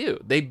what they do.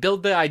 They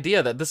build the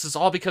idea that this is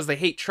all because they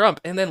hate Trump,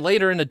 and then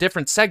later in a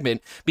different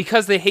segment,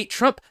 because they hate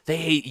Trump, they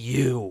hate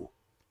you.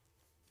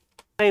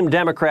 Same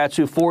Democrats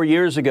who 4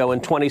 years ago in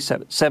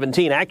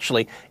 2017,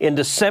 actually in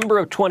December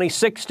of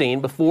 2016,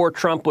 before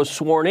Trump was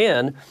sworn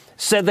in,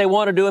 said they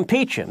wanted to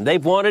impeach him.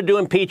 They've wanted to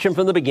impeach him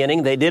from the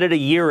beginning. They did it a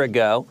year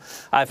ago.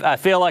 I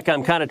feel like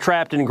I'm kind of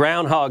trapped in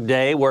Groundhog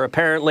Day, where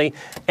apparently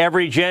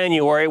every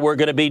January we're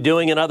going to be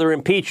doing another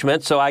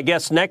impeachment. So I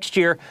guess next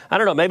year, I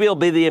don't know, maybe it'll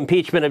be the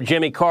impeachment of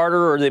Jimmy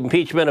Carter or the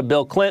impeachment of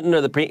Bill Clinton or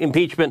the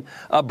impeachment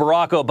of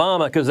Barack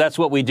Obama, because that's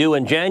what we do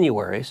in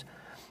Januaries.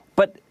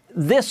 But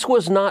this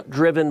was not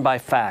driven by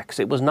facts.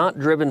 It was not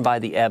driven by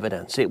the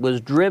evidence. It was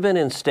driven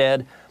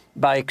instead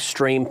by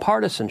extreme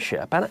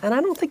partisanship. And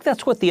I don't think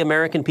that's what the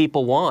American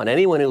people want.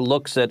 Anyone who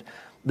looks at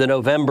the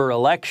November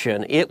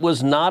election, it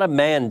was not a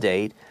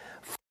mandate.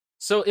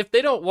 So if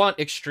they don't want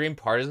extreme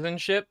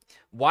partisanship,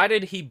 why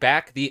did he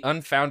back the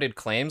unfounded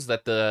claims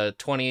that the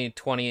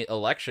 2020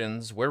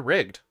 elections were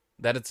rigged,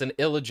 that it's an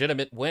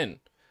illegitimate win?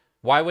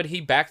 Why would he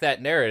back that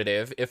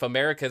narrative if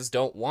Americans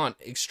don't want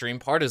extreme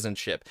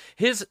partisanship?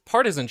 His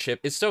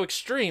partisanship is so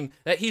extreme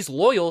that he's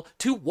loyal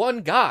to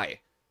one guy,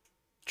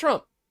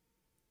 Trump.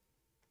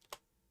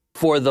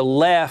 For the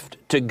left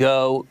to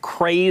go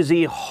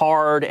crazy,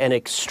 hard, and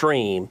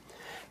extreme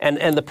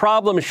And the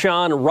problem,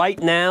 Sean, right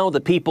now, the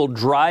people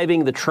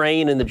driving the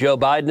train in the Joe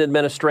Biden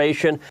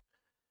administration.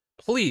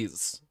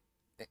 Please,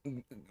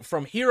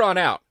 from here on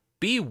out,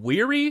 be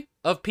weary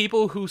of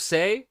people who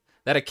say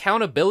that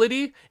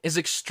accountability is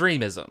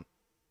extremism.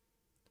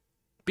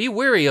 Be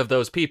weary of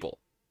those people.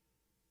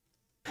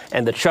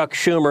 And the Chuck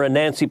Schumer and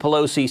Nancy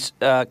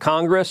Pelosi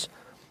Congress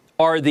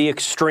are the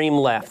extreme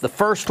left. The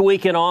first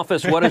week in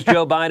office, what has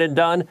Joe Biden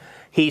done?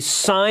 He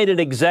signed an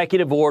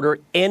executive order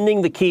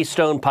ending the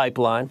Keystone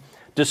Pipeline,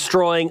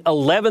 destroying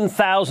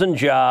 11,000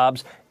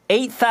 jobs,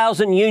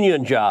 8,000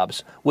 union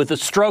jobs with the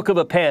stroke of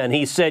a pen.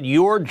 He said,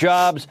 your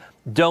jobs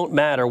don't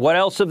matter. What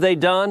else have they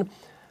done?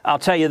 I'll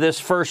tell you, this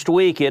first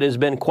week, it has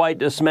been quite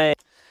dismaying.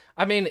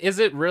 I mean, is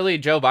it really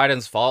Joe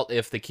Biden's fault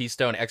if the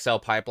Keystone XL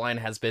pipeline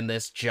has been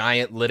this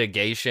giant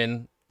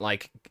litigation,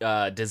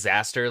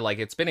 disaster? Like,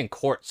 it's been in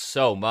court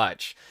so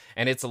much,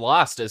 and it's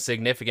lost a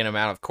significant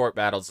amount of court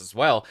battles as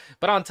well.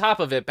 But on top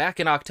of it, back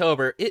in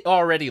October, it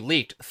already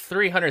leaked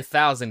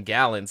 300,000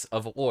 gallons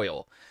of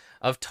oil,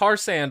 of tar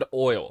sand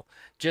oil,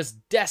 just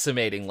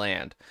decimating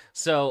land.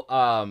 So,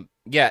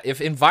 yeah, if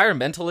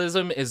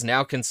environmentalism is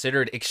now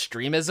considered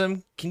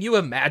extremism, can you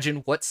imagine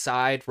what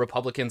side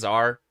Republicans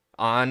are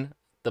on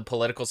the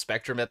political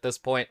spectrum at this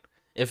point?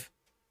 If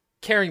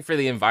caring for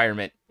the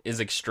environment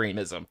is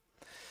extremism.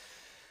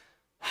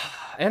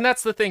 And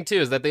that's the thing too,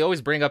 is that they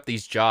always bring up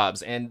these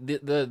jobs, and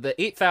the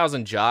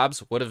 8,000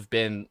 jobs would have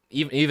been,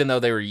 even though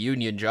they were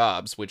union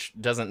jobs, which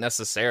doesn't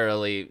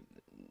necessarily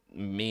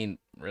mean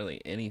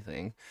really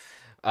anything.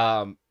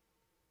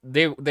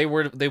 They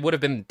would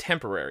have been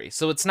temporary,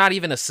 so it's not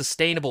even a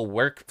sustainable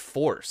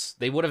workforce.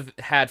 They would have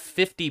had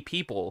 50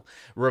 people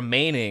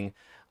remaining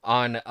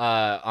on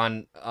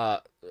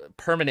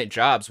permanent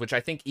jobs, which I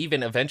think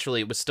even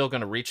eventually it was still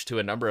going to reach to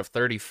a number of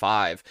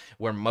 35,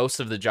 where most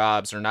of the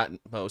jobs, or not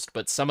most,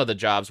 but some of the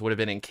jobs would have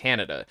been in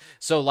Canada.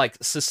 So, like,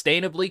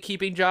 sustainably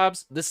keeping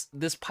jobs,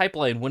 this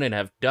pipeline wouldn't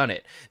have done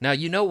it. Now,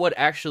 you know what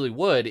actually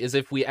would is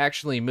if we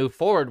actually move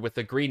forward with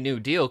the Green New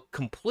Deal,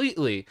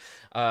 completely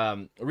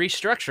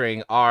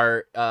restructuring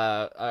our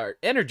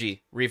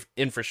energy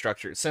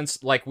infrastructure,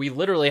 since, like, we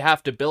literally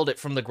have to build it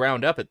from the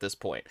ground up at this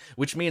point,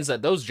 which means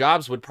that those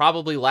jobs would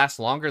probably last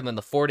longer than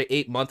the 4 to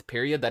 8 month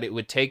period that it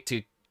would take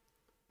to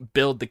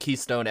build the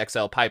Keystone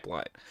XL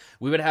pipeline.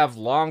 We would have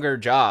longer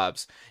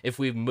jobs if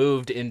we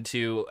moved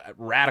into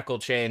radical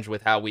change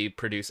with how we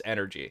produce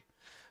energy.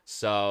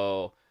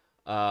 So,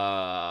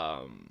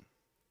 I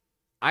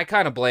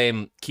kind of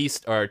blame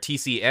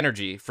TC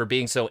Energy for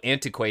being so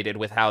antiquated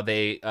with how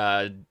they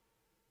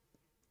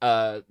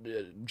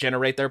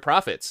generate their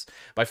profits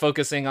by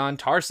focusing on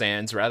tar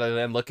sands rather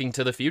than looking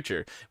to the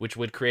future, which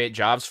would create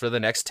jobs for the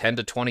next 10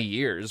 to 20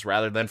 years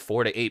rather than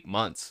 4 to 8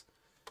 months.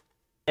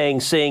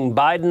 Seeing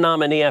Biden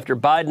nominee after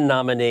Biden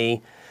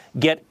nominee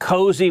get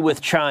cozy with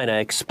China.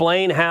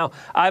 Explain how.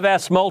 I've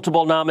asked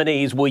multiple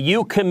nominees, will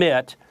you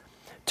commit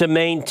to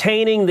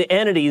maintaining the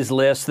entities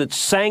list that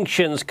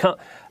sanctions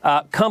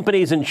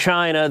companies in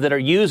China that are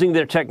using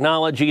their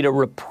technology to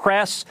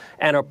repress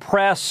and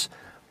oppress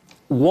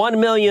 1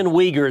 million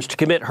Uyghurs, to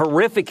commit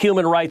horrific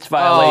human rights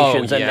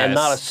violations, and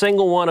not a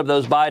single one of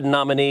those Biden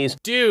nominees.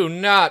 Do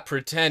not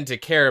pretend to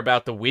care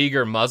about the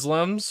Uyghur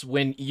Muslims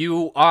when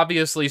you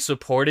obviously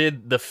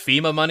supported the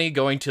FEMA money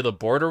going to the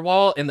border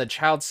wall and the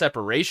child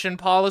separation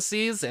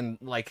policies and,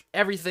 like,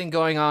 everything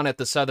going on at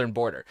the southern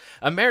border.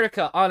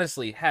 America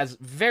honestly has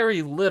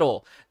very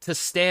little to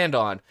stand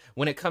on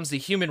when it comes to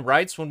human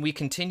rights when we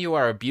continue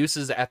our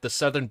abuses at the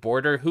southern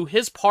border, who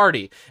his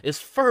party is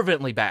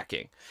fervently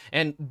backing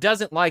and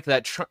doesn't like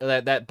that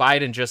that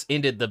Biden just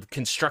ended the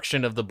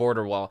construction of the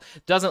border wall,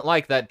 doesn't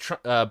like that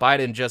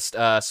Biden just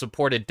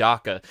supported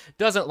DACA,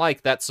 doesn't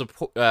like that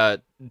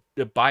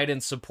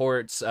Biden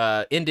supports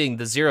ending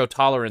the zero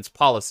tolerance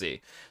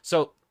policy.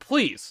 So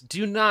please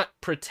do not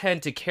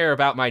pretend to care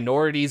about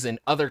minorities in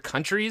other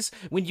countries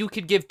when you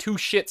could give two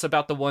shits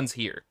about the ones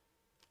here.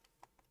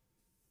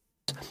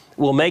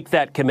 Will make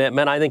that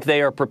commitment. I think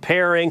they are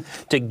preparing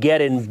to get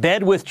in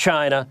bed with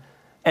China,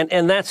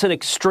 and that's an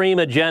extreme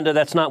agenda.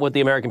 That's not what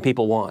the American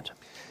people want.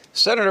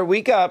 Senator,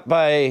 we got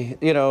by,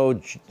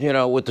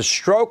 with the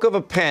stroke of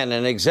a pen,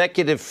 an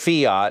executive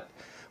fiat,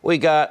 we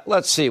got,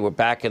 let's see, we're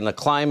back in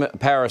the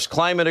Paris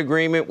Climate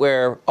Agreement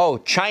where,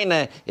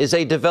 China is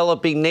a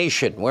developing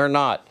nation. We're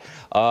not.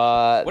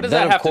 What does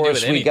that have to do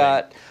with anything? We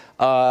got...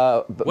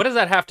 what does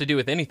that have to do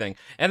with anything?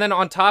 And then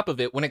on top of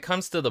it, when it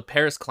comes to the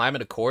Paris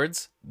Climate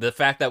Accords, the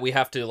fact that we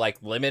have to, like,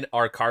 limit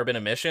our carbon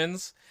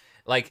emissions,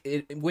 like,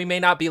 we may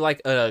not be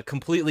like a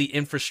completely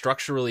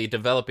infrastructurally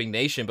developing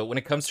nation, but when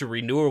it comes to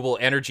renewable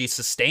energy,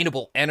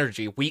 sustainable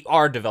energy, we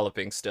are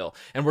developing still.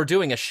 And we're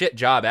doing a shit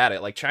job at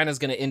it. Like, China's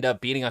going to end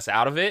up beating us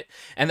out of it.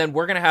 And then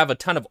we're going to have a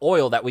ton of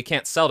oil that we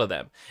can't sell to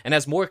them. And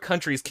as more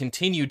countries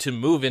continue to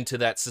move into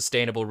that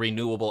sustainable,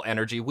 renewable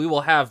energy, we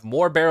will have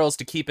more barrels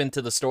to keep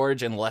into the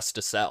storage and less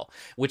to sell,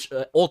 which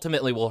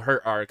ultimately will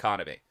hurt our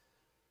economy.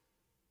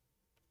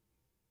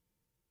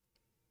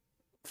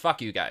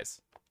 Fuck you guys.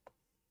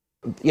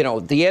 You know,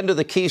 the end of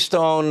the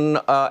Keystone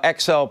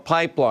XL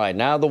pipeline.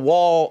 Now the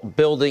wall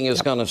building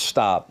is going to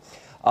stop.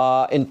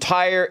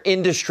 Entire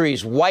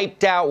industries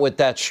wiped out with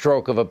that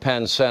stroke of a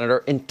pen,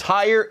 Senator.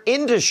 Entire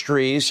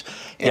industries.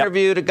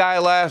 Interviewed a guy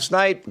last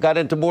night, got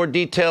into more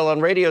detail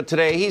on radio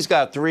today. He's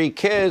got 3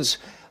 kids.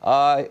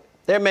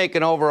 They're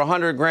making over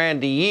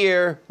 $100,000 a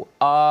year.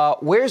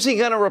 Where's he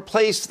going to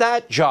replace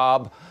that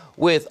job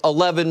with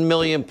 11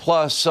 million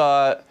plus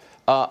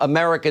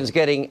Americans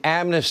getting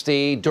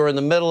amnesty during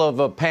the middle of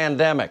a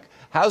pandemic?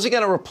 How's he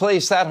going to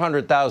replace that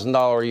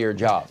 $100,000 a year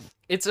job?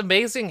 It's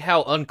amazing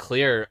how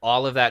unclear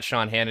all of that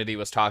Sean Hannity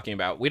was talking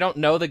about. We don't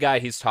know the guy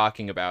he's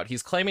talking about.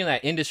 He's claiming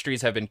that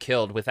industries have been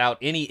killed without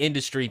any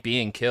industry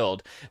being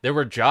killed. There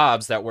were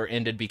jobs that were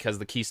ended because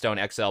the Keystone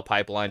XL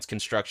pipeline's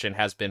construction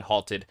has been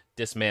halted,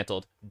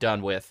 dismantled,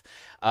 done with.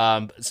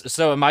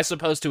 So am I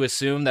supposed to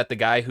assume that the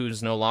guy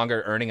who's no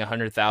longer earning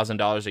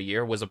 $100,000 a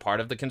year was a part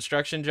of the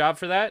construction job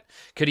for that?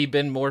 Could he have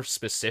been more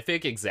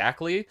specific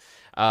exactly?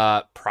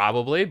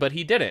 Probably, but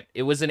he didn't.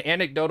 It was an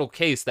anecdotal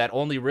case that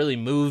only really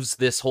moves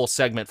this whole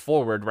segment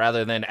forward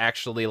rather than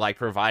actually like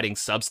providing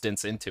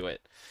substance into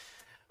it.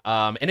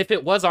 And if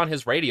it was on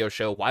his radio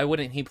show, why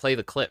wouldn't he play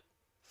the clip?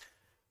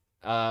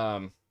 Yeah,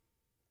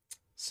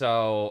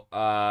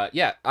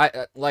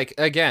 I like,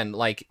 again,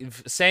 like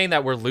saying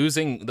that we're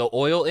losing the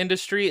oil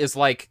industry is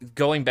like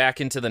going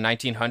back into the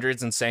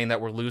 1900s and saying that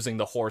we're losing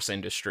the horse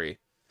industry.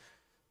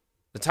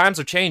 The times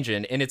are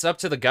changing, and it's up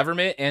to the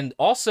government and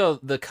also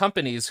the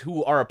companies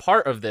who are a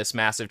part of this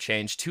massive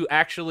change to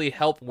actually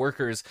help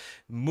workers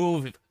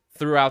move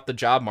throughout the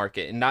job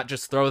market and not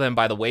just throw them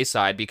by the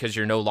wayside because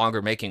you're no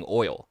longer making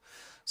oil.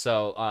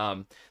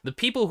 So the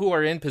people who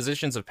are in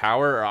positions of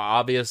power are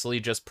obviously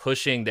just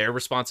pushing their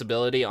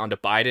responsibility onto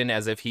Biden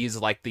as if he's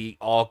like the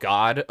all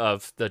god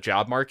of the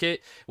job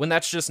market, when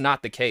that's just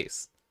not the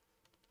case.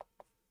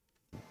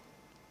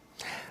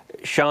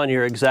 Sean,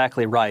 you're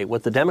exactly right.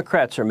 What the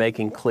Democrats are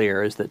making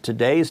clear is that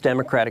today's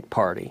Democratic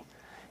Party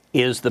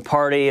is the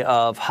party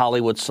of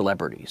Hollywood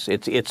celebrities.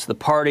 It's the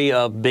party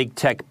of big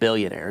tech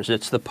billionaires.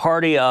 It's the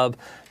party of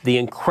the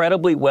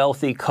incredibly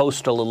wealthy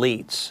coastal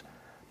elites.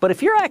 But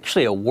if you're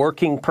actually a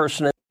working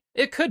person...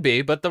 It could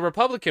be, but the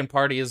Republican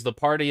Party is the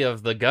party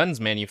of the guns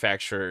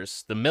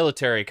manufacturers, the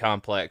military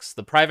complex,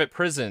 the private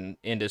prison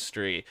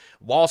industry,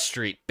 Wall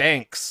Street,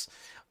 banks.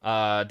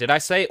 Did I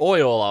say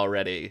oil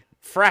already?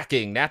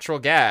 Fracking, natural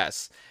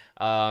gas.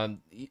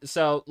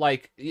 So,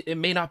 like, it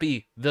may not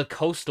be the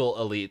coastal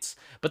elites,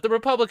 but the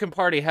Republican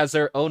Party has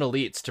their own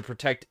elites to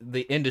protect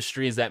the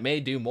industries that may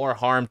do more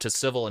harm to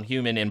civil and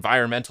human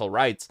environmental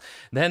rights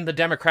than the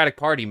Democratic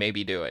Party may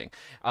be doing.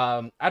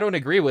 I don't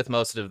agree with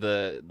most of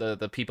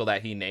the people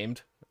that he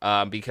named,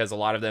 because a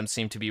lot of them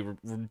seem to be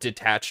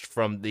detached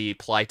from the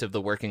plight of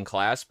the working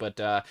class,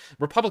 but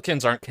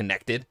Republicans aren't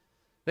connected.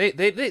 They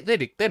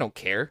don't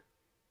care.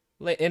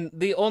 And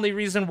the only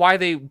reason why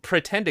they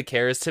pretend to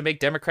care is to make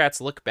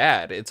Democrats look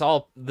bad. It's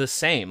all the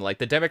same. Like,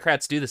 the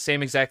Democrats do the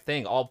same exact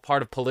thing, all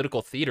part of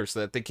political theater so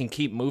that they can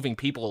keep moving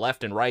people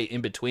left and right in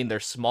between their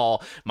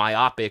small,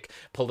 myopic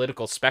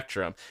political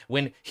spectrum.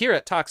 When here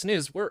at Tox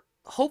News, we're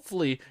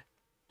hopefully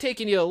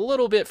taking you a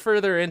little bit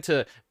further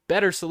into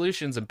better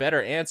solutions and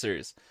better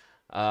answers.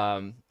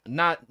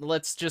 Not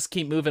let's just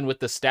keep moving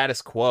with the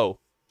status quo.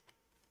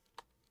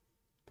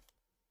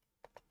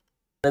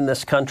 In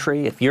this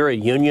country, if you're a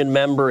union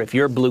member, if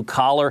you're blue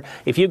collar,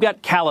 if you've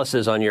got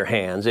calluses on your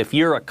hands, if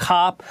you're a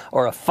cop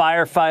or a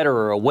firefighter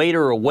or a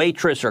waiter or a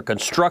waitress or a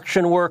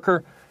construction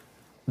worker,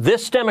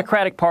 this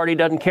Democratic Party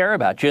doesn't care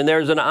about you. And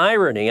there's an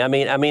irony. I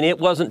mean, it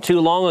wasn't too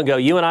long ago.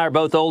 You and I are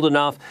both old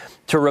enough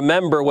to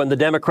remember when the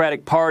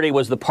Democratic Party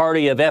was the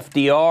party of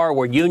FDR,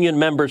 where union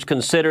members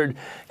considered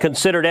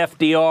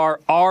FDR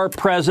our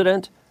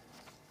president.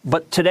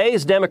 But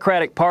today's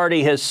Democratic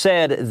Party has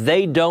said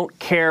they don't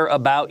care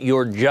about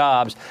your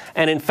jobs.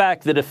 And in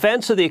fact, the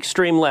defense of the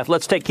extreme left,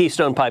 let's take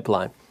Keystone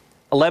Pipeline.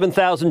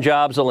 11,000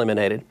 jobs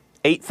eliminated,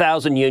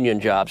 8,000 union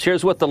jobs.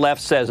 Here's what the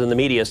left says and the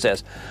media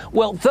says.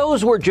 Well,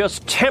 those were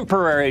just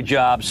temporary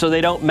jobs, so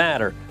they don't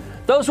matter.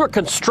 Those were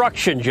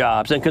construction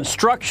jobs, and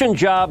construction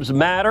jobs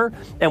matter,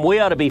 and we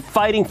ought to be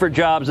fighting for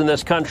jobs in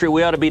this country.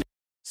 We ought to be...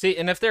 See,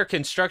 and if they're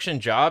construction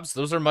jobs,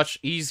 those are much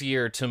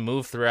easier to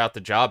move throughout the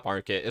job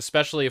market,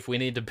 especially if we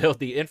need to build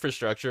the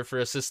infrastructure for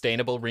a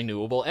sustainable,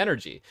 renewable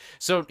energy.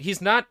 So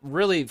he's not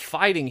really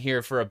fighting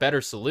here for a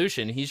better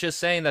solution. He's just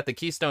saying that the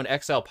Keystone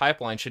XL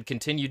pipeline should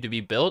continue to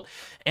be built,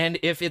 and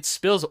if it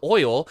spills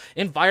oil,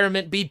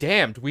 environment be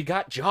damned. We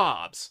got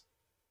jobs.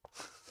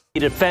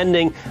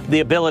 Defending the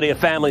ability of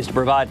families to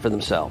provide for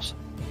themselves.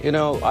 You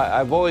know,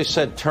 I've always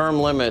said term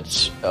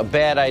limits, a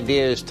bad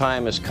idea as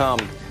time has come.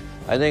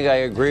 I think I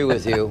agree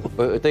with you,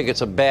 but I think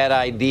it's a bad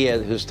idea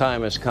whose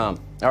time has come.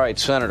 All right,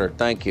 Senator,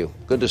 thank you.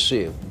 Good to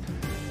see you.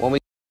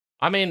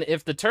 I mean,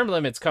 if the term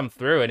limits come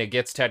through and it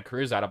gets Ted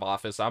Cruz out of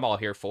office, I'm all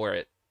here for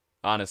it,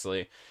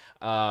 honestly.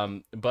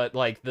 But,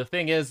 like, the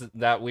thing is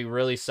that we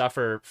really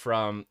suffer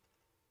from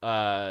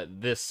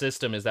this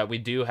system is that we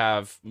do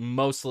have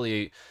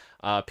mostly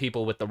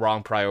people with the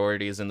wrong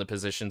priorities in the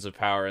positions of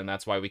power, and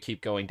that's why we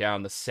keep going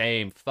down the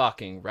same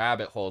fucking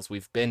rabbit holes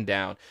we've been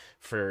down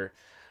for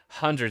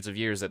hundreds of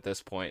years at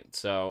this point.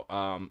 So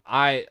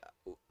I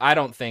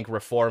don't think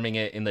reforming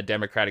it in the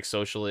Democratic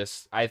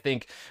Socialists, I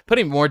think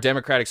putting more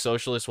Democratic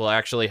Socialists will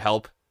actually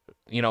help,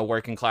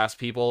 working class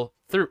people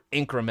through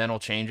incremental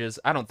changes.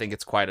 I don't think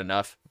it's quite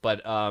enough,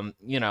 but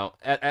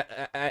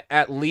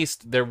at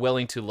least they're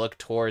willing to look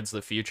towards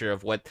the future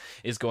of what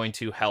is going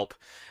to help,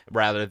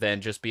 rather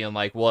than just being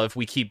like, well, if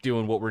we keep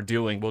doing what we're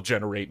doing, we'll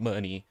generate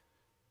money.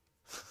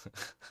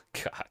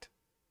 God.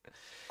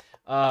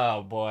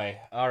 Oh boy.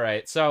 All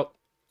right. So,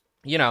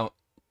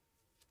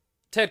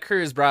 Ted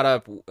Cruz brought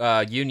up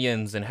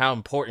unions and how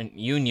important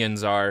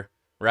unions are,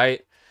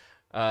 right?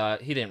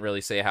 He didn't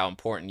really say how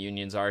important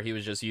unions are. He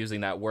was just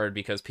using that word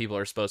because people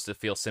are supposed to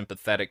feel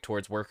sympathetic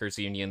towards workers'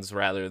 unions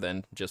rather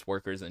than just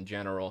workers in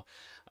general.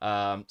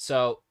 Or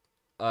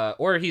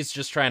he's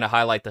just trying to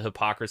highlight the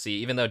hypocrisy,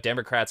 even though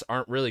Democrats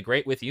aren't really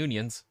great with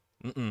unions.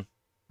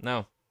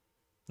 No.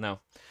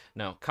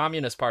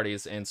 Communist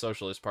parties and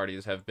socialist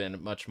parties have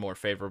been much more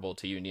favorable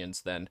to unions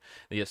than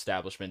the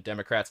establishment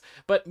Democrats.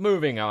 But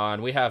moving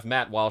on, we have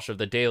Matt Walsh of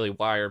the Daily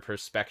Wire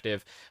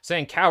Perspective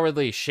saying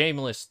cowardly,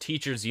 shameless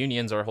teachers'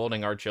 unions are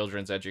holding our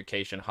children's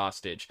education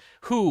hostage.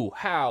 Who,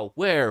 how,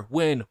 where,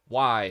 when,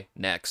 why?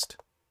 Next.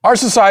 Our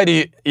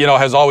society,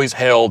 has always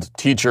hailed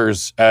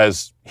teachers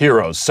as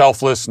heroes,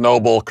 selfless,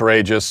 noble,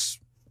 courageous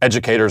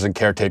educators and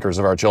caretakers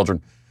of our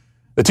children.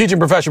 The teaching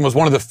profession was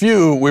one of the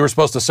few we were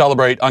supposed to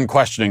celebrate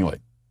unquestioningly.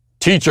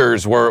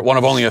 Teachers were one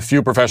of only a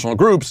few professional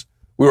groups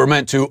we were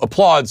meant to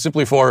applaud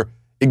simply for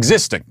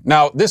existing.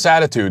 Now, this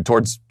attitude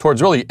towards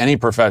really any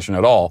profession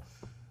at all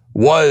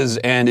was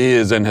and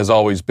is and has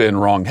always been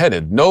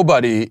wrong-headed.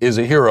 Nobody is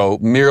a hero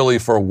merely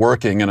for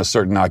working in a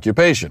certain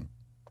occupation.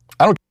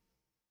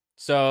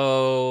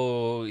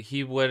 So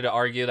he would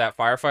argue that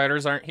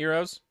firefighters aren't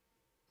heroes.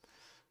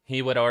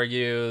 He would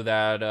argue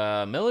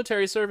that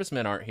military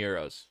servicemen aren't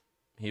heroes.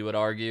 He would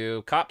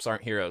argue cops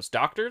aren't heroes.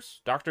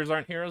 Doctors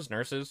aren't heroes.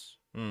 Nurses.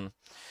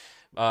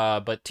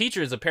 But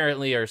teachers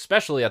apparently are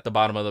especially at the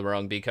bottom of the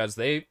rung because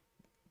they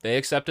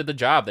accepted the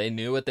job. They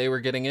knew what they were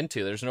getting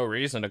into. There's no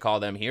reason to call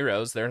them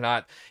heroes. They're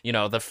not,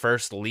 the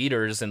first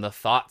leaders in the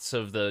thoughts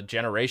of the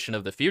generation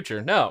of the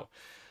future. No,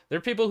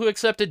 they're people who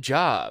accepted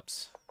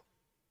jobs.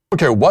 I don't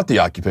care what the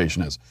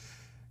occupation is,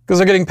 because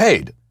they're getting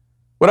paid.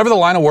 Whatever the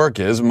line of work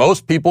is,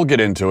 most people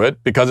get into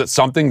it because it's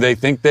something they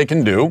think they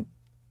can do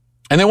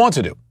and they want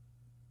to do.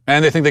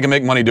 And they think they can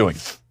make money doing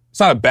it.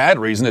 It's not a bad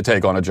reason to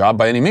take on a job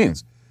by any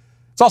means.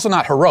 It's also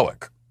not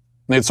heroic.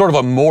 It's sort of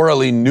a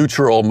morally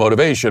neutral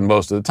motivation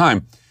most of the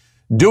time.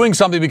 Doing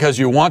something because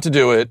you want to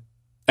do it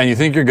and you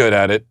think you're good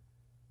at it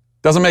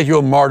doesn't make you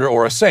a martyr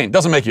or a saint.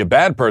 Doesn't make you a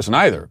bad person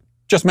either.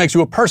 Just makes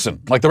you a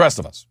person like the rest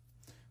of us.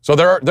 So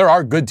there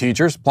are good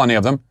teachers, plenty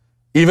of them,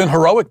 even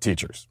heroic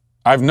teachers.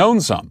 I've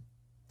known some.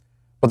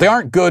 But they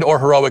aren't good or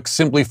heroic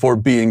simply for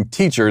being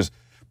teachers,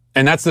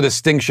 and that's the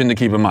distinction to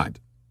keep in mind.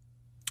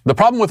 The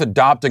problem with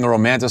adopting a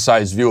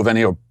romanticized view of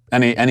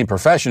any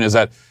profession is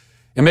that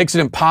it makes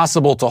it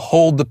impossible to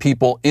hold the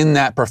people in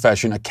that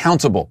profession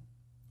accountable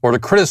or to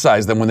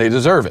criticize them when they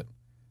deserve it.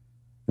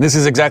 And this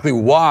is exactly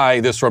why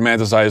this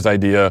romanticized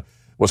idea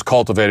was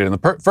cultivated in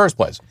the first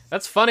place.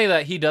 That's funny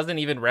that he doesn't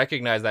even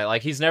recognize that.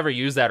 Like, he's never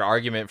used that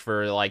argument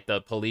for, like, the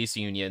police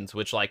unions,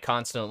 which, like,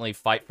 constantly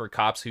fight for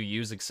cops who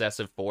use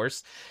excessive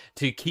force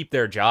to keep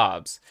their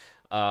jobs.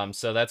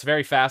 So that's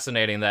very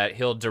fascinating that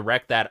he'll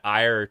direct that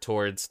ire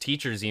towards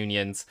teachers'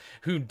 unions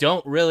who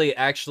don't really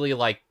actually,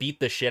 like, beat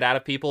the shit out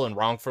of people and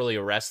wrongfully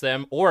arrest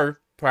them or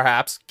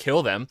perhaps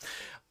kill them.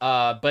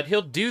 But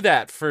he'll do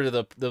that for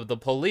the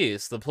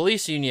police. The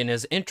police union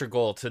is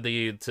integral to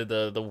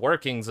the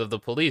workings of the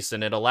police,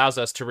 and it allows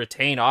us to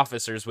retain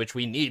officers, which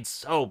we need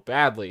so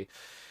badly.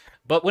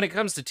 But when it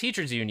comes to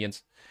teachers'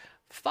 unions,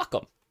 fuck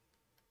them.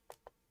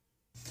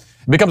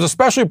 It becomes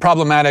especially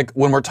problematic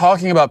when we're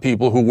talking about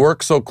people who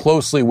work so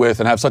closely with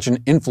and have such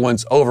an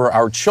influence over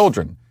our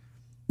children.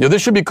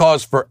 This should be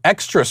cause for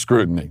extra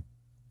scrutiny,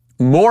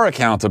 more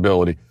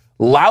accountability,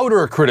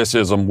 louder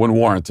criticism when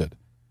warranted.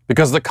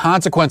 Because the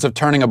consequence of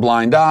turning a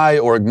blind eye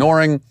or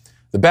ignoring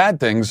the bad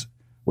things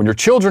when your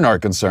children are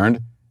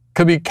concerned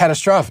could be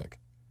catastrophic.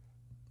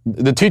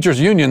 The teachers'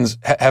 unions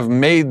have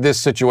made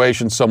this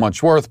situation so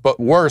much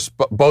worse,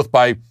 both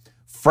by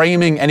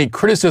framing any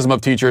criticism of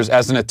teachers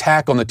as an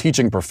attack on the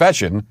teaching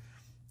profession,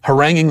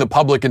 haranguing the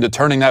public into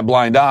turning that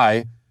blind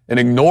eye and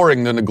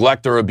ignoring the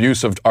neglect or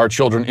abuse of our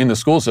children in the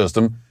school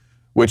system,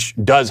 which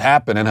does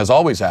happen and has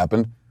always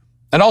happened,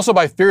 and also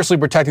by fiercely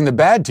protecting the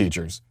bad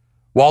teachers,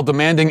 while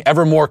demanding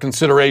ever more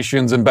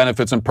considerations and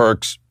benefits and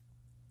perks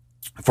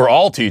for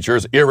all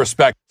teachers,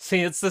 irrespective.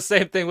 See, it's the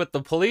same thing with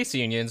the police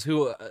unions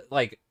who,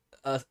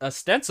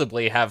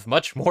 ostensibly have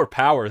much more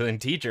power than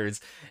teachers,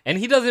 and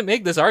he doesn't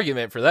make this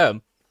argument for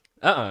them.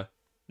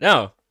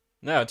 No,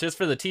 just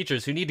for the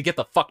teachers who need to get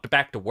the fuck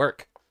back to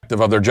work.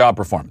 Of their job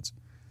performance.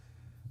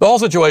 The whole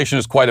situation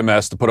is quite a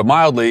mess, to put it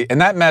mildly, and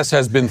that mess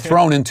has been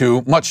thrown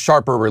into much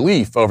sharper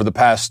relief over the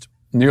past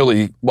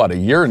nearly, a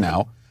year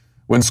now,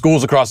 when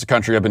schools across the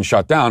country have been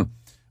shut down.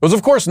 It was,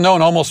 of course,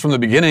 known almost from the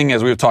beginning,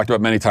 as we've talked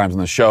about many times on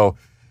the show,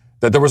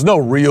 that there was no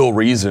real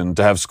reason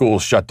to have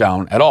schools shut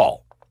down at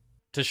all.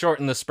 To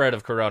shorten the spread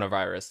of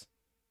coronavirus.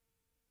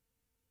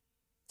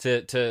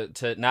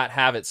 To not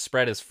have it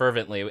spread as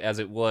fervently as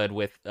it would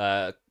with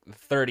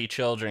 30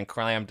 children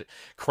crammed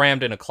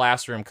in a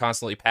classroom,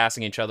 constantly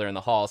passing each other in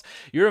the halls.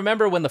 You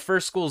remember when the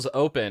first schools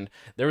opened,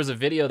 there was a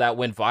video that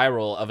went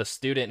viral of a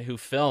student who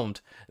filmed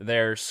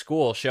their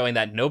school showing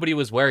that nobody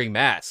was wearing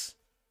masks,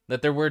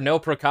 that there were no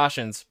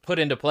precautions put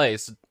into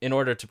place in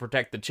order to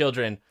protect the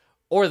children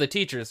or the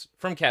teachers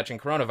from catching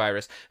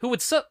coronavirus, who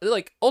would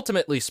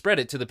ultimately spread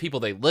it to the people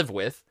they live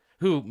with,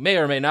 who may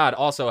or may not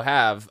also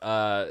have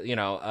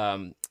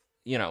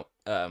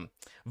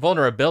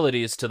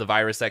vulnerabilities to the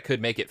virus that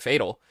could make it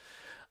fatal.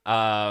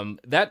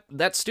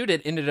 That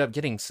student ended up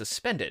getting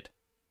suspended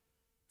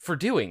for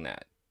doing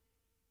that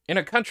in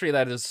a country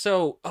that is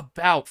so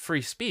about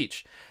free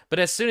speech. But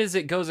as soon as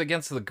it goes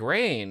against the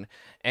grain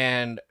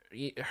and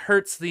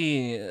hurts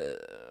the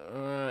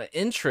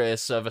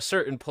interests of a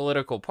certain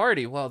political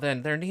party, well,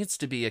 then there needs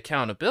to be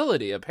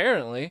accountability,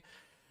 apparently.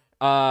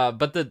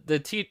 But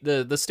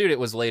the student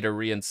was later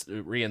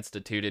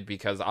reinstituted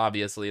because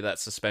obviously that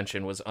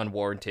suspension was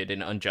unwarranted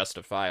and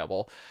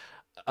unjustifiable.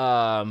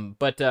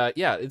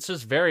 Yeah, it's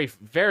just very,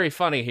 very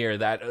funny here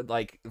that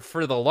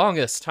for the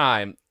longest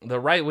time, the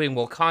right wing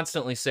will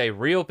constantly say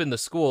reopen the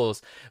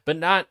schools, but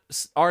not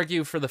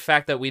argue for the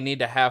fact that we need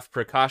to have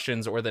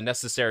precautions or the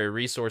necessary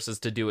resources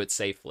to do it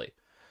safely.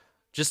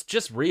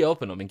 Just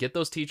reopen them and get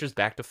those teachers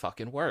back to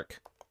fucking work.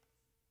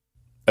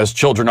 As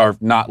children are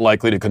not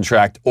likely to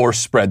contract or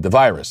spread the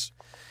virus.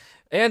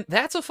 And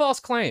that's a false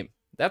claim.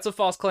 That's a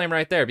false claim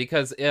right there,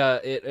 because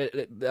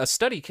a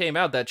study came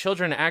out that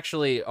children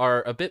actually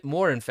are a bit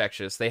more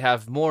infectious. They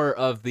have more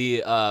of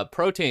the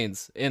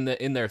proteins in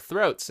their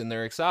throats, in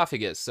their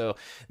esophagus. So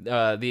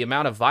the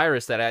amount of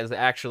virus that is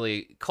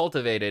actually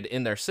cultivated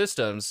in their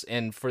systems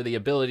and for the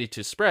ability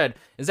to spread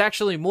is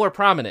actually more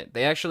prominent.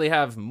 They actually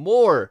have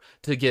more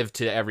to give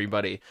to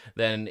everybody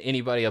than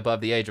anybody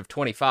above the age of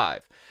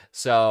 25.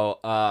 So,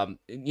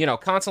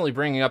 constantly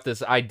bringing up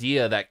this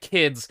idea that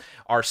kids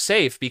are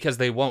safe because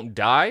they won't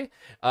die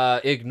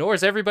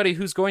ignores everybody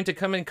who's going to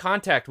come in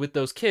contact with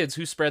those kids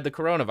who spread the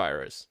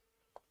coronavirus.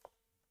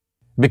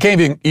 It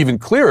became even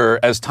clearer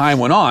as time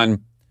went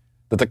on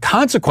that the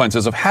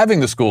consequences of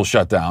having the schools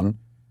shut down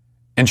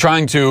and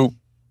trying to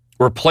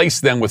replace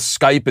them with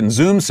Skype and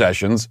Zoom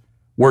sessions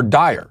were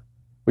dire.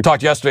 We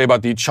talked yesterday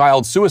about the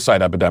child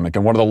suicide epidemic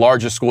in one of the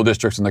largest school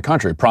districts in the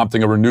country,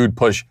 prompting a renewed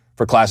push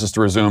for classes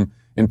to resume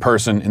in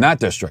person in that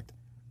district.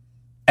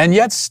 And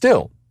yet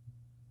still,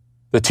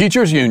 the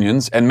teachers'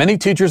 unions and many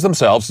teachers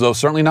themselves, though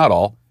certainly not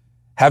all,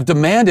 have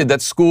demanded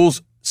that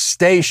schools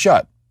stay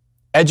shut.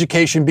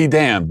 Education be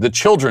damned. The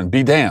children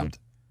be damned.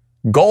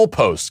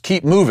 Goalposts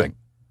keep moving.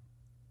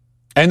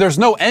 And there's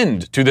no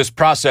end to this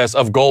process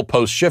of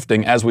goalpost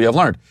shifting, as we have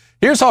learned.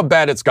 Here's how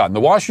bad it's gotten. The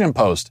Washington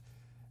Post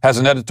has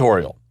an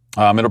editorial,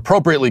 an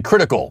appropriately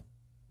critical,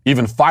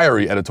 even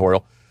fiery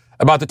editorial,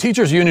 about the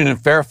teachers' union in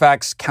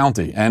Fairfax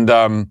County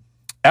and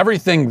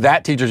everything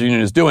that teachers' union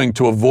is doing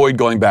to avoid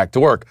going back to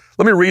work.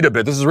 Let me read a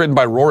bit. This is written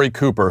by Rory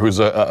Cooper, who's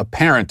a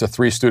parent to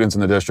 3 students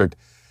in the district.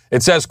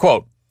 It says,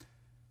 quote,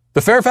 "The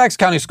Fairfax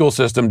County school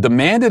system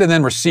demanded and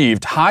then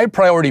received high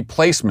priority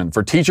placement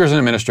for teachers and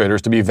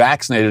administrators to be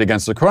vaccinated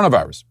against the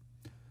coronavirus.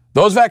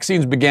 Those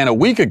vaccines began a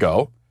week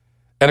ago,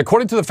 and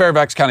according to the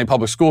Fairfax County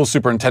Public Schools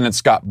Superintendent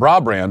Scott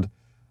Brabrand,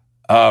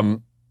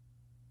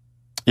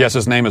 yes,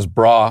 his name is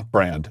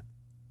Brabrand.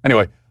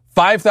 Anyway,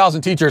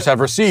 5,000 teachers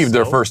have received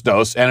their first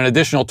dose, and an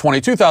additional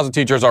 22,000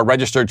 teachers are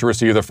registered to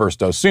receive their first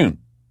dose soon.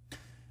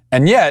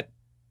 And yet,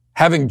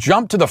 having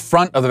jumped to the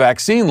front of the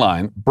vaccine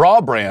line,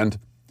 Brabrand,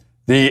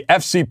 the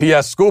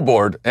FCPS school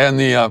board, and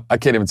the, I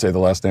can't even say the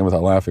last name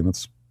without laughing.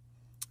 That's,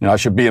 I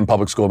should be in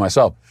public school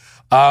myself.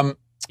 The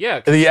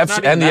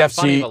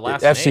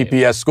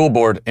FCPS school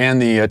board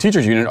and the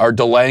teachers union are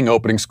delaying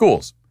opening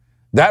schools.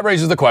 That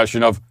raises the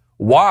question of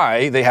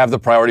why they have the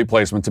priority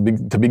placement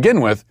to begin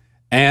with,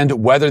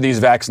 and whether these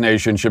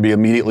vaccinations should be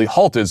immediately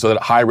halted so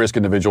that high-risk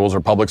individuals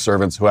or public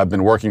servants who have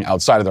been working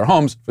outside of their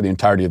homes for the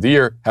entirety of the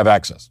year have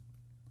access.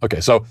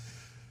 Okay, so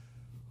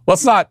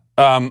let's not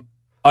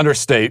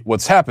understate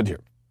what's happened here.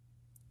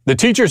 The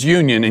teachers'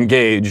 union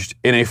engaged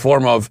in a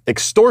form of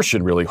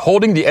extortion, really,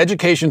 holding the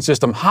education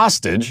system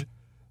hostage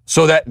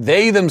so that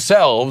they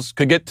themselves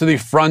could get to the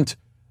front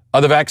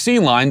of the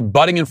vaccine line,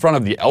 butting in front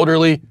of the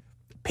elderly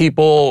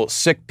people,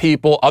 sick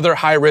people, other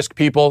high-risk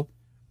people.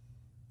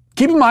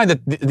 Keep in mind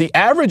that the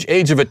average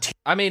age of a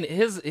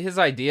his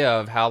idea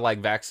of how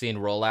vaccine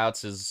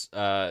rollouts is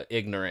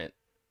ignorant.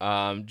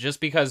 Just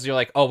because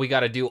you're oh, we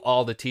got to do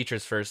all the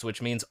teachers first,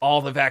 which means all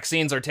the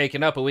vaccines are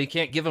taken up, but we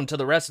can't give them to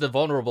the rest of the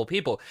vulnerable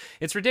people.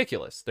 It's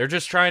ridiculous. They're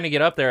just trying to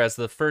get up there as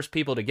the first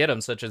people to get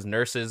them, such as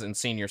nurses and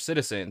senior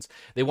citizens.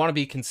 They want to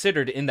be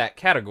considered in that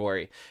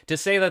category. To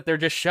say that they're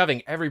just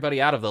shoving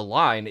everybody out of the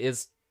line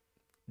is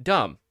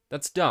dumb.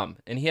 That's dumb.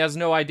 And he has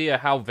no idea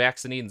how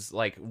vaccines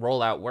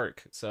rollout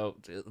work. So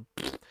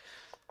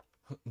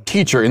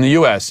teacher in the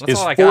U.S. That's is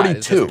all I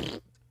got, 42.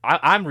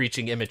 I'm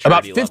reaching About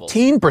immaturity levels.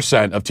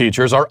 15% of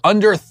teachers are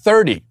under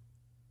 30.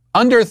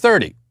 Under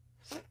 30.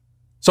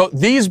 So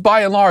these,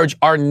 by and large,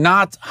 are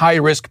not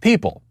high-risk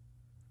people.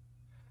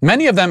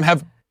 Many of them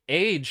have...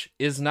 Age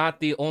is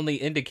not the only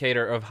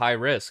indicator of high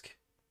risk.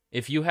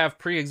 If you have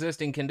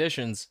pre-existing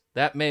conditions,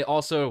 that may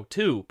also,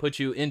 too, put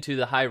you into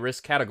the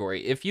high-risk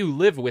category. If you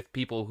live with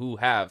people who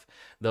have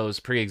those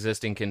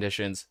pre-existing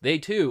conditions, they,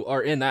 too,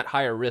 are in that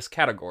higher risk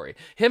category.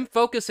 Him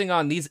focusing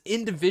on these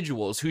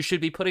individuals who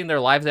should be putting their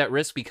lives at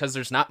risk because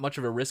there's not much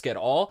of a risk at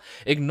all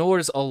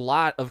ignores a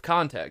lot of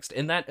context.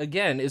 And that,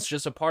 again, is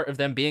just a part of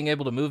them being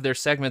able to move their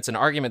segments and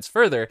arguments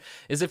further,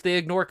 is if they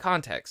ignore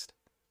context.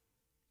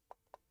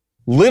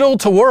 Little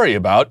to worry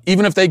about,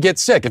 even if they get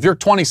sick. If you're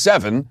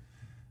 27...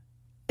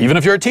 Even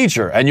if you're a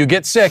teacher and you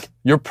get sick,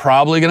 you're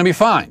probably going to be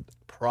fine.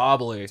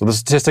 Probably. So the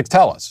statistics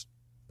tell us.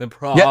 Then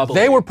probably. Yet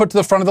they were put to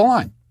the front of the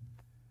line.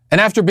 And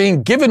after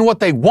being given what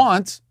they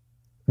want,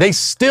 they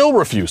still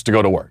refuse to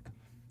go to work.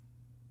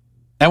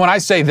 And when I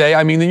say they,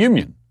 I mean the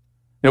union.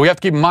 We have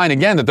to keep in mind,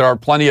 again, that there are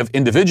plenty of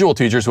individual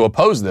teachers who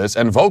oppose this,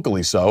 and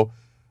vocally so,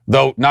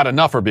 though not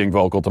enough are being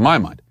vocal to my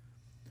mind.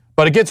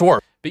 But it gets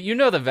worse. But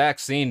the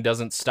vaccine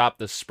doesn't stop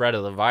the spread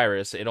of the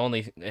virus. It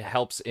only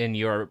helps in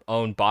your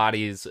own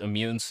body's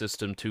immune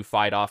system to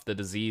fight off the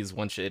disease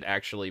once it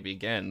actually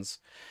begins.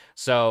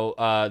 So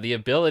the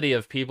ability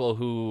of people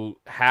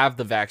who have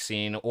the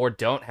vaccine or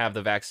don't have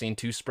the vaccine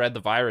to spread the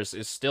virus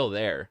is still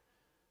there.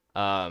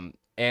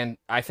 And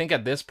I think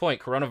at this point,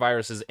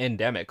 coronavirus is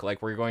endemic.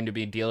 Like, we're going to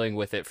be dealing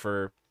with it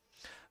for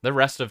the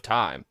rest of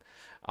time.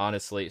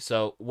 Honestly.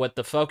 So what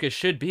the focus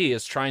should be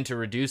is trying to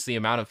reduce the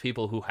amount of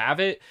people who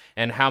have it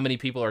and how many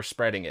people are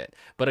spreading it.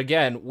 But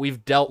again,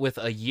 we've dealt with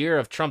a year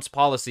of Trump's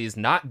policies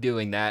not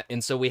doing that,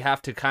 and so we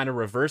have to kind of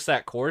reverse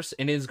that course,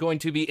 and it is going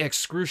to be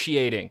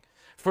excruciating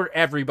for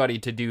everybody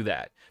to do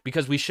that,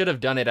 because we should have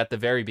done it at the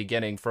very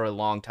beginning for a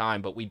long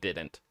time, but we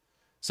didn't.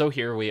 So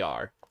here we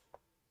are.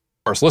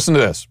 First, listen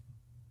to this.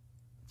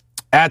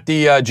 At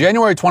the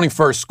January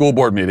 21st school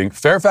board meeting,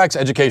 Fairfax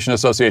Education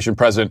Association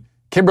President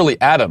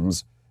Kimberly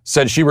Adams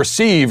said she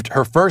received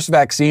her first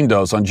vaccine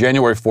dose on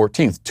January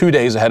 14th, 2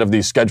 days ahead of the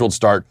scheduled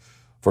start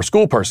for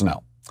school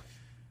personnel.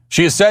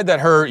 She has said that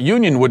her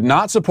union would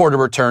not support a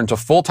return to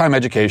full-time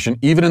education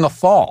even in the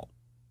fall.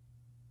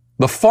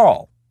 The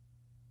fall.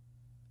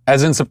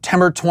 As in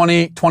September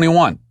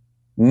 2021,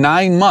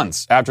 9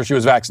 months after she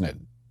was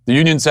vaccinated. The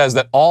union says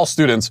that all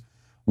students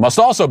must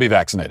also be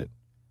vaccinated.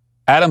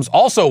 Adams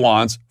also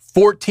wants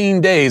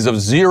 14 days of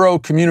zero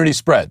community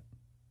spread.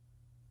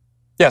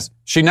 Yes,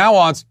 she now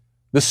wants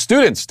the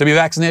students to be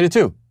vaccinated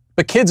too.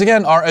 But kids,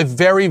 again, are a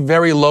very,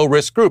 very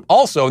low-risk group.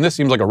 Also, and this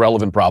seems like a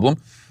relevant problem,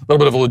 a little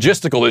bit of a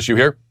logistical issue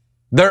here,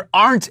 there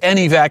aren't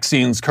any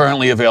vaccines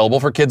currently available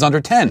for kids under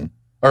 10,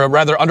 or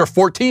rather under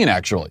 14,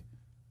 actually.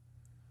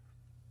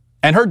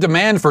 And her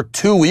demand for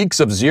 2 weeks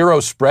of zero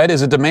spread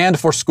is a demand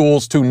for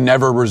schools to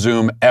never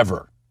resume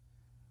ever.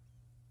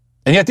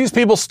 And yet these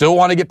people still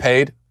want to get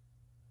paid,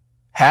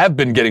 have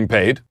been getting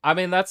paid. I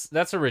mean,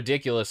 that's a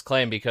ridiculous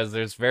claim, because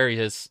there's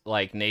various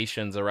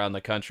nations around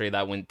the country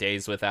that went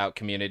days without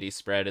community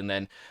spread, and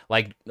then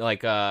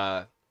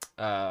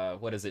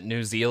what is it,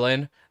 New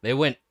Zealand? They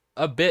went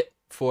a bit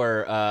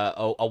for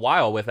a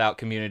while without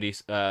community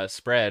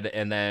spread,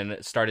 and then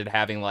started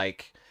having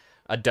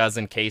a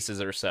dozen cases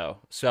or so.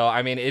 So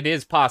I mean, it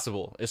is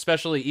possible,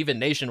 especially even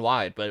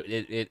nationwide, but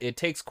it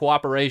takes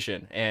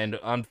cooperation and,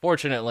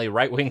 unfortunately,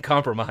 right-wing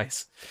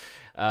compromise.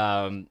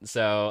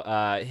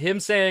 So him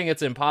saying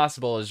it's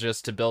impossible is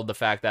just to build the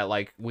fact that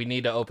we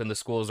need to open the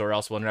schools, or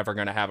else we're never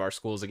going to have our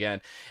schools again.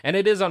 And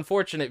it is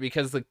unfortunate,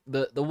 because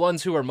the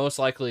ones who are most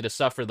likely to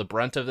suffer the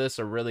brunt of this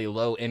are really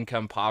low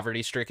income,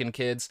 poverty stricken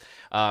kids,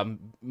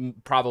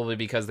 probably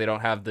because they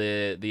don't have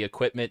the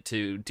equipment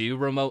to do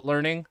remote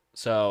learning.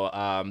 So,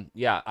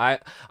 yeah,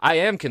 I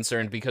am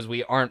concerned, because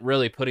we aren't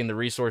really putting the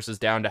resources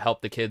down to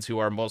help the kids who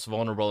are most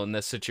vulnerable in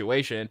this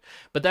situation.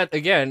 But that,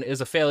 again,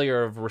 is a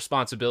failure of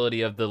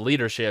responsibility of the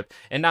leadership,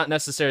 and not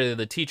necessarily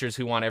the teachers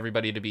who want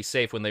everybody to be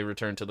safe when they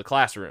return to the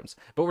classrooms.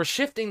 But we're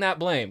shifting that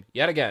blame,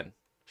 yet again.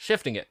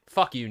 Shifting it.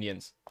 Fuck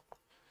unions.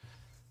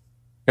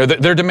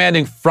 They're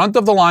demanding front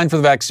of the line for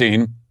the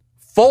vaccine,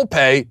 full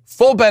pay,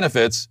 full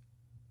benefits,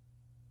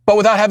 but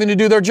without having to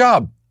do their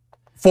job.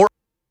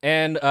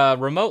 And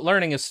remote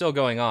learning is still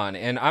going on.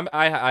 And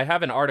I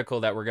have an article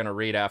that we're going to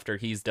read after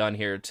he's done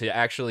here to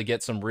actually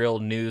get some real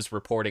news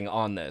reporting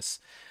on this,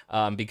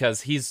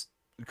 because he's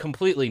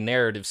completely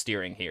narrative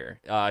steering here.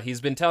 He's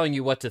been telling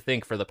you what to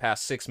think for the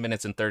past 6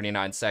 minutes and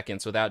 39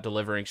 seconds without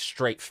delivering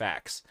straight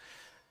facts.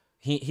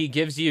 He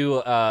gives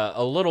you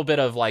a little bit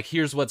of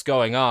here's what's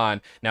going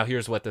on, now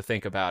here's what to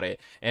think about it.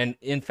 And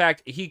in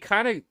fact, he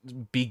kind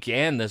of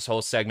began this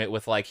whole segment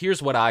with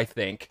here's what I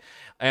think,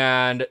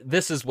 and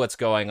this is what's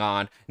going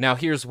on, now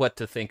here's what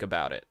to think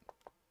about it.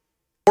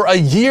 For a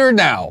year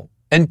now,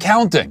 and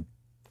counting,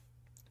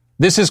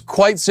 this is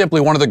quite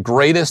simply one of the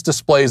greatest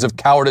displays of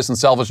cowardice and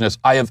selfishness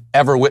I have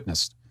ever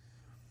witnessed.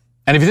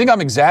 And if you think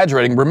I'm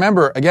exaggerating,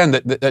 remember, again,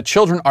 that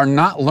children are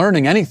not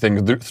learning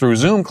anything through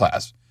Zoom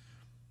class.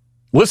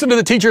 Listen to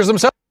the teachers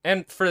themselves.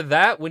 And for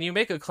that, when you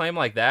make a claim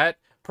like that,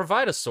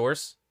 provide a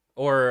source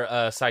or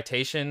a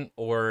citation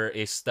or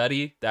a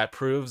study that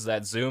proves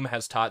that Zoom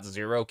has taught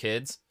 0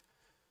 kids,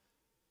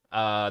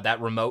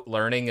 that remote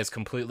learning is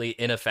completely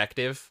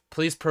ineffective.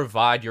 Please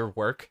provide your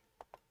work.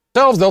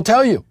 They'll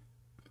tell you.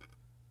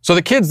 So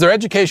the kids, their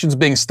education's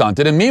being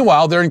stunted, and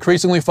meanwhile, they're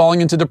increasingly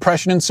falling into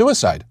depression and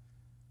suicide.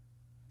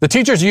 The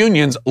teachers'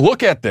 unions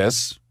look at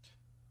this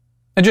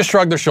and just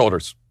shrug their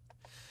shoulders.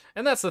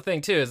 And that's the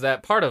thing, too, is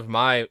that part of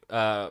my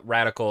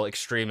radical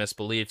extremist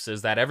beliefs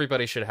is that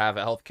everybody should have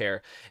healthcare.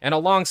 And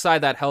alongside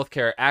that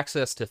healthcare,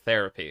 access to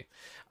therapy.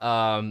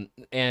 And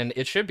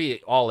it should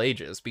be all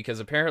ages, because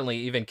apparently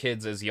even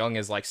kids as young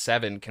as like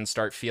 7 can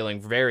start feeling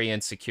very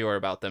insecure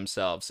about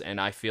themselves. And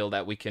I feel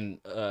that we can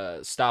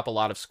stop a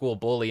lot of school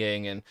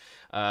bullying and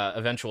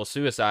eventual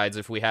suicides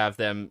if we have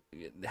them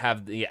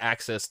have the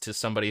access to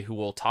somebody who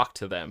will talk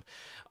to them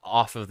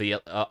off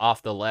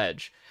the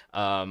ledge.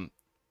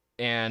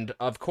 And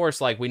of course,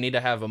 like, we need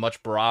to have a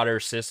much broader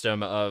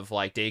system of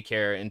like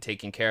daycare and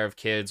taking care of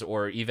kids,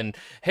 or even,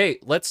 hey,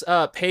 let's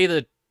pay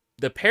the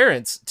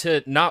parents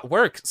to not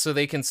work so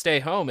they can stay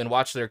home and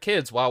watch their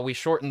kids while we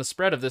shorten the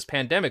spread of this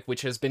pandemic,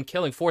 which has been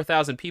killing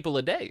 4,000 people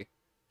a day.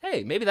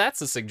 Hey, maybe that's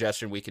a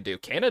suggestion we could do.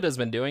 Canada's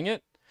been doing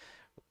it.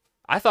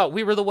 I thought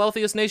we were the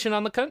wealthiest nation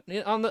on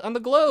the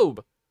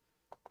globe.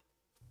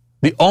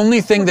 The only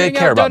thing they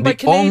care about,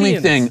 the only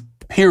thing,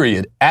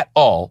 period, at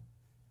all,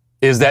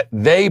 is that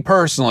they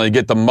personally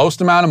get the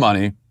most amount of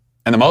money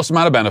and the most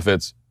amount of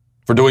benefits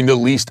for doing the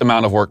least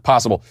amount of work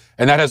possible.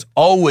 And that has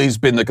always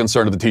been the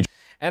concern of the teachers.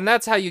 And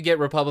that's how you get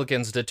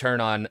Republicans to turn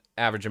on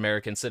average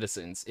American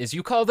citizens, is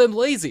you call them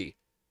lazy.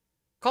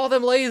 Call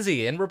them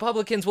lazy, and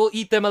Republicans will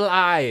eat them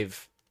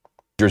alive.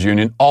 Teachers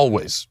union,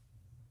 always.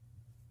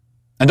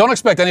 And don't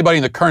expect anybody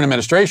in the current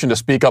administration to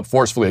speak up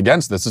forcefully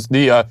against this.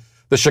 The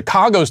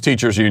Chicago's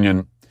teachers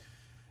union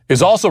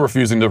is also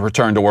refusing to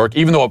return to work,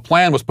 even though a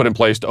plan was put in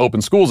place to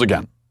open schools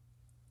again.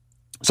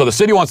 So the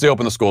city wants to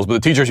open the schools, but the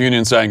teachers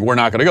union is saying, we're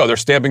not going to go. They're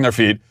stamping their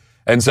feet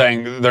and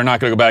saying they're not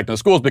going to go back to the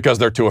schools because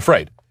they're too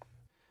afraid.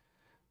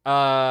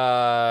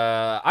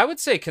 I would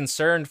say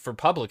concerned for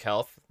public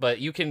health, but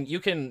you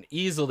can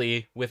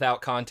easily,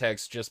 without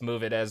context, just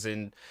move it as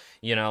in,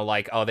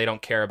 like, oh, they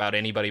don't care about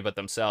anybody but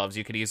themselves.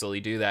 You could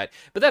easily do that.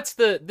 But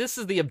this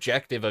is the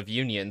objective of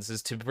unions,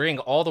 is to bring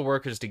all the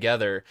workers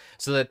together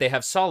so that they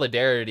have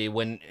solidarity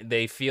when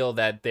they feel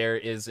that there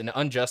is an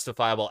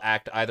unjustifiable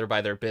act either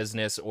by their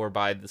business or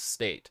by the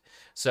state.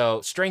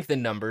 So strength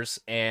in numbers,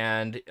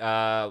 and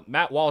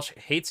Matt Walsh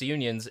hates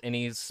unions, and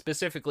he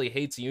specifically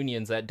hates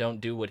unions that don't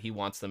do what he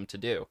wants them to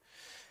do.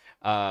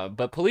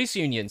 But police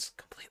unions,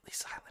 completely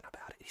silent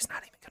about it. He's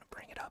not even going to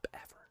bring it up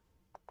ever.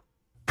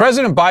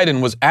 President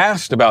Biden was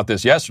asked about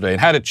this yesterday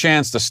and had a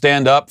chance to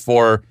stand up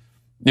for,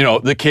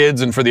 the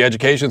kids and for the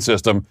education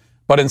system.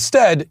 But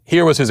instead,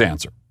 here was his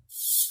answer.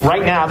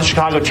 Right now, the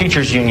Chicago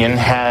Teachers Union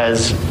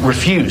has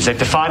refused. They've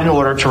defied an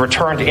order to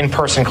return to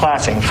in-person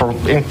classroom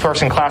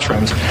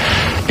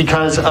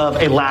because of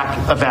a lack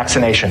of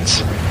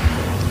vaccinations.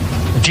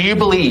 Do you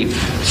believe,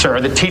 sir,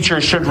 that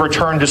teachers should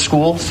return to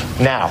schools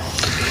now?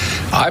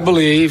 I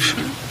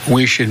believe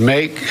we should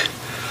make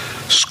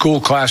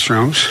school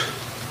classrooms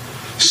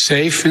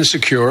safe and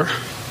secure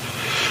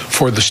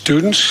for the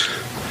students,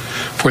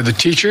 for the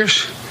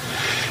teachers,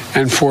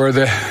 and for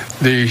the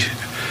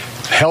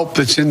help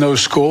that's in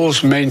those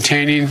schools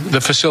maintaining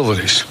the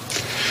facilities.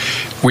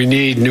 We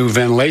need new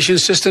ventilation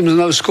systems in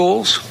those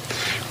schools.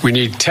 We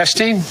need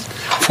testing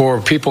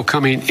for people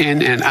coming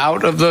in and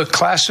out of the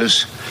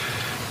classes.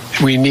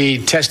 We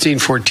need testing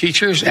for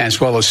teachers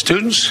as well as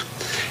students.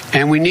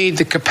 And we need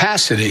the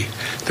capacity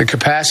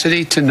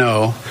to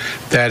know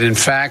that, in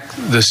fact,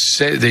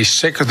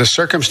 the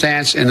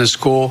circumstance in the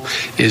school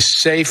is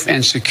safe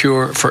and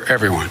secure for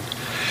everyone.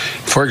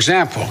 For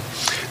example,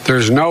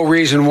 there's no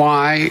reason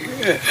why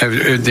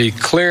the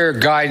clear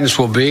guidance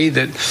will be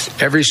that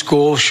every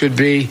school should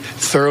be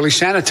thoroughly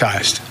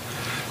sanitized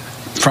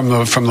from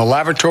the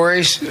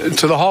lavatories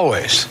to the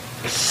hallways.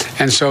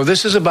 And so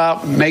this is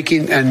about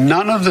making, and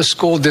none of the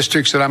school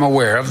districts that I'm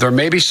aware of, there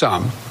may be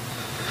some,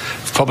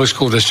 public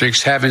school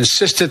districts have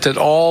insisted that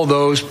all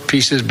those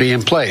pieces be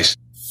in place.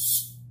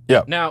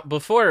 Yeah. Now,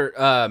 before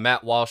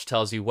Matt Walsh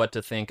tells you what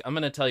to think, I'm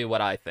going to tell you what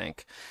I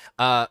think.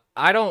 I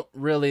don't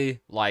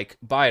really like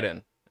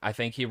Biden. I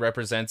think he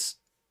represents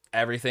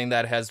everything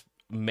that has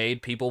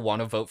made people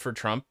want to vote for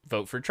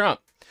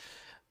Trump.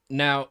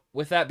 Now,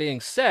 with that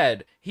being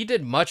said, he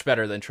did much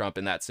better than Trump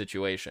in that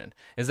situation.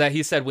 Is that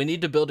he said we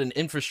need to build an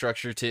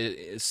infrastructure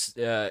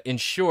to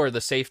ensure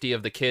the safety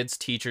of the kids,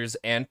 teachers,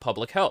 and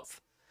public health.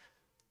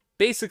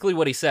 Basically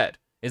what he said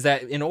is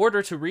that in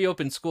order to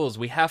reopen schools,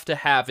 we have to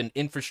have an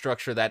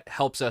infrastructure that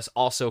helps us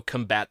also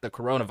combat the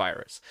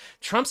coronavirus.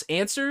 Trump's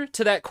answer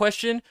to that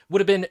question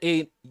would have been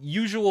a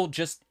usual,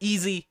 just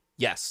easy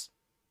yes,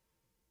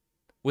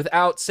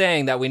 without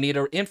saying that we need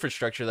an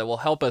infrastructure that will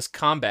help us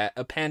combat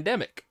a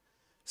pandemic.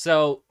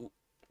 So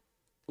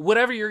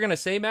whatever you're gonna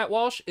say, Matt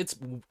Walsh,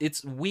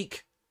 it's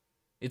weak.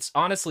 It's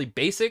honestly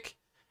basic,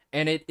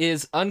 and it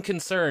is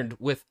unconcerned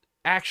with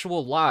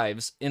actual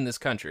lives in this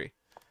country.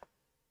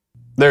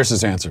 There's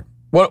his answer.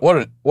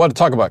 What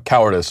talk about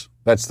cowardice?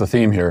 That's the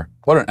theme here.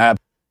 What an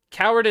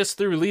Cowardice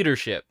through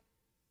leadership.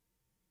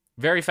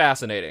 Very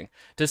fascinating.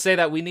 To say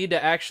that we need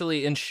to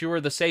actually ensure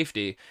the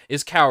safety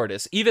is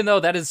cowardice, even though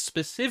that is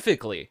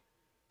specifically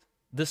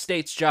the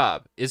state's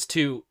job, is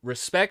to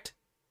respect,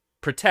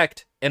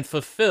 protect, and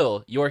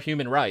fulfill your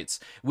human rights,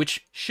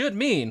 which should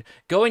mean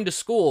going to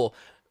school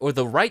or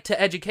the right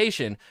to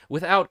education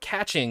without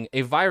catching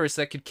a virus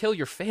that could kill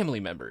your family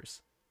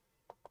members.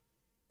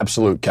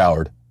 absolute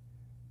coward.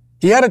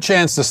 He had a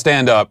chance to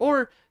stand up.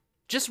 Or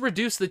just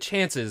reduce the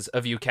chances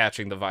of you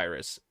catching the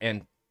virus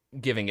and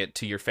giving it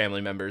to your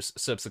family members,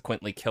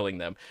 subsequently killing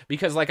them.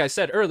 Because like I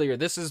said earlier,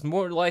 this is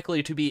more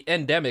likely to be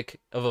endemic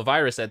of a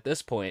virus at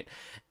this point,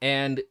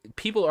 and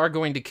people are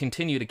going to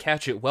continue to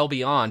catch it well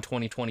beyond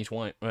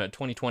 2020 and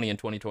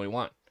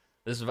 2021.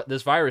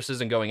 This virus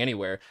isn't going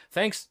anywhere,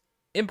 thanks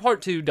in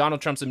part to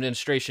Donald Trump's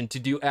administration to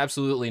do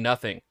absolutely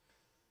nothing.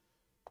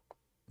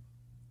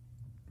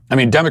 I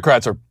mean,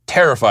 Democrats are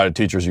terrified of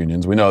teachers'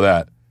 unions. We know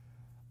that.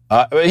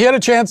 He had a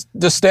chance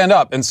to stand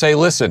up and say,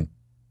 listen,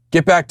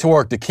 get back to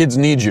work. The kids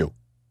need you.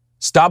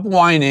 Stop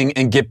whining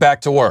and get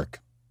back to work.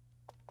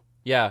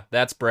 Yeah,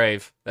 that's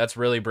brave. That's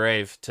really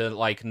brave to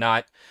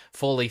not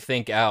fully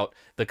think out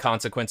the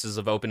consequences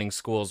of opening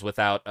schools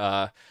without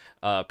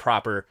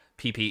proper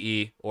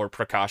PPE or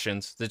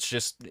precautions.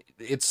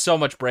 It's so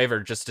much braver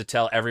just to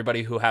tell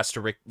everybody who has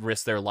to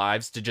risk their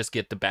lives to just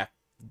get back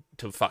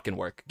to fucking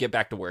work. Get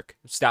back to work.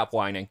 Stop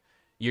whining.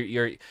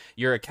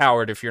 You're a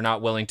coward if you're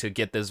not willing to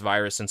get this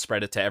virus and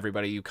spread it to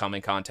everybody you come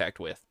in contact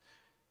with.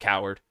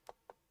 Coward.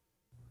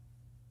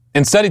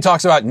 Instead, he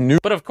talks about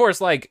But of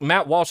course,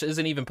 Matt Walsh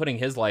isn't even putting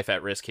his life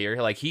at risk here.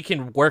 He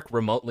can work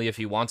remotely if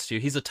he wants to.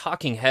 He's a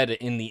talking head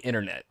in the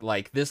internet.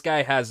 This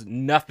guy has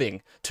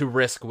nothing to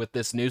risk with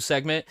this news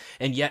segment,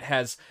 and yet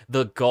has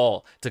the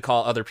gall to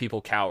call other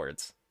people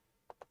cowards.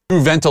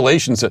 new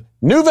ventilation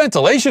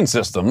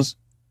systems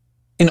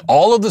in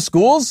all of the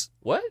schools?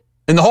 What?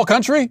 In the whole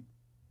country?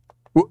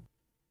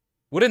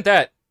 Wouldn't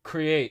that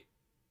create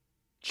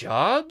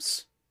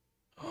jobs?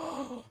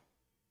 I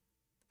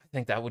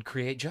think that would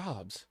create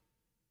jobs.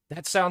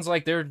 That sounds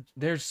like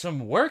there's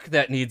some work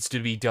that needs to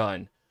be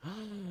done.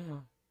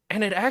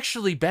 And it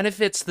actually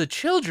benefits the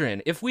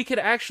children. If we could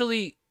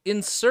actually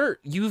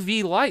insert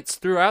UV lights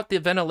throughout the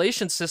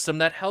ventilation system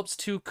that helps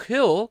to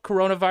kill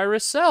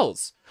coronavirus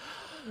cells.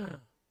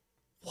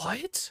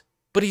 What?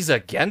 But he's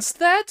against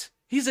that?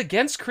 He's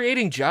against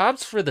creating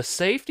jobs for the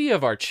safety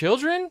of our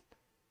children?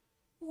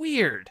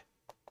 Weird.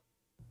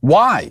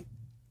 Why?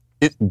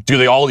 Do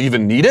they all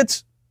even need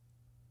it?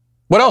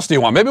 What else do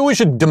you want? Maybe we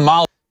should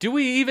demolish. Do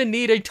we even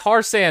need a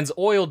tar sands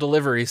oil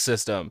delivery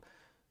system?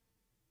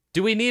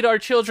 Do we need our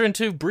children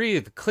to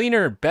breathe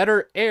cleaner,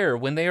 better air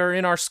when they are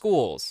in our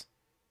schools?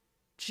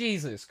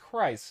 Jesus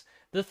Christ.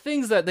 The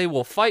things that they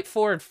will fight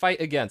for and fight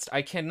against.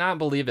 I cannot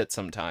believe it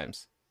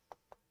sometimes.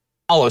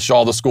 Demolish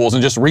all the schools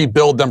and just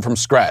rebuild them from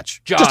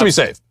scratch. Jobs. Just to be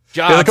safe.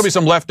 Jobs. Yeah, there could be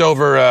some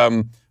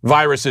leftover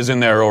viruses in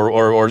there,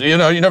 or you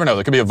never know.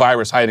 There could be a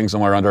virus hiding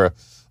somewhere under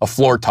a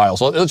floor tile.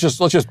 So let's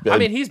just. I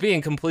mean, he's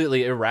being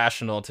completely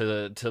irrational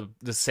to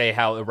say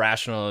how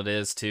irrational it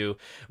is to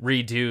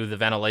redo the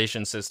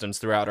ventilation systems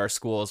throughout our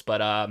schools.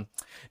 But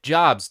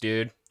jobs,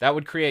 dude, that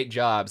would create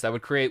jobs. That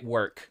would create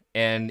work,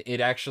 and it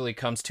actually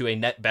comes to a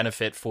net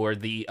benefit for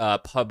the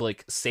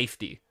public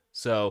safety.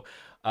 So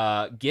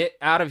get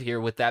out of here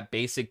with that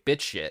basic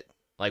bitch shit.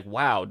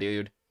 Wow,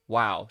 dude.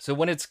 Wow. So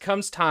when it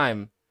comes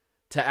time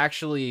to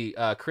actually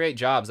create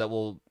jobs that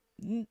will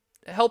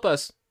help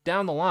us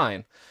down the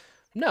line,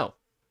 no,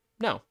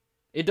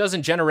 it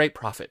doesn't generate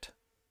profit.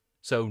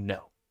 So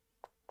no.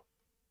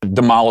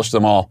 Demolish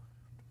them all.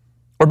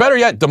 Or better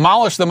yet,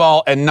 demolish them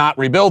all and not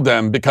rebuild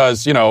them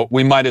because,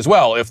 we might as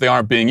well if they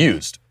aren't being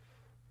used.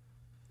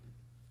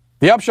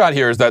 The upshot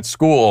here is that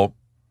school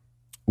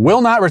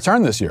will not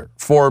return this year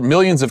for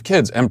millions of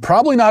kids, and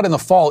probably not in the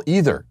fall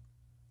either.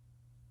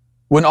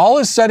 When all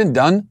is said and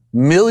done,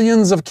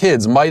 millions of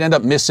kids might end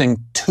up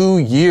missing 2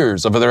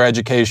 years of their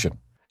education.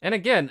 And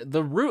again,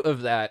 the root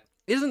of that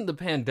isn't the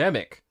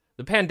pandemic.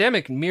 The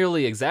pandemic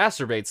merely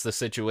exacerbates the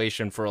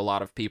situation for a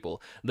lot of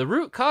people. The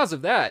root cause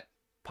of that,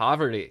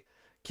 poverty.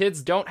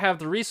 Kids don't have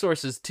the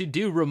resources to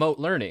do remote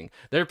learning.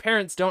 Their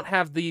parents don't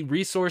have the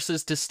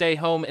resources to stay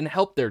home and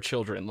help their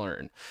children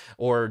learn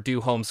or do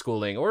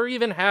homeschooling or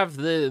even have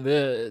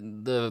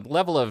the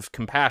level of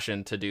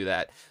compassion to do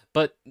that.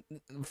 But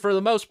for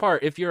the most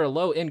part, if you're a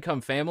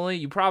low-income family,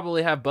 you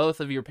probably have both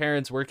of your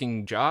parents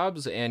working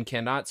jobs and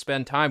cannot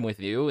spend time with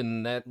you,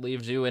 and that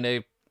leaves you in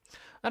a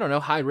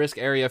high-risk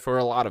area for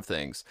a lot of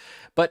things.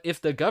 But if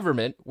the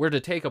government were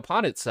to take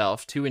upon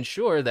itself to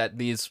ensure that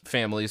these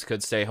families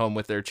could stay home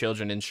with their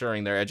children,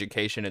 ensuring their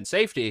education and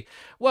safety,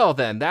 well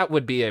then, that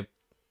would be a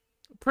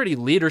pretty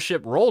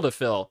leadership role to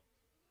fill.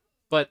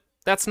 But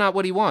that's not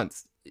what he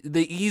wants.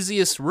 The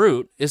easiest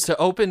route is to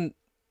open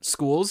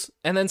schools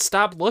and then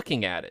stop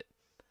looking at it.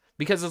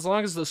 Because as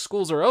long as the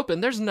schools are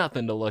open, there's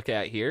nothing to look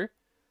at here.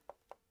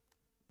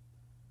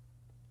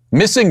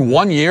 Missing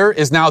 1 year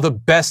is now the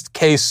best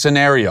case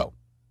scenario.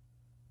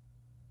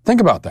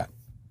 Think about that.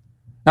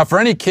 Now, for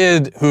any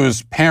kid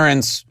whose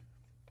parents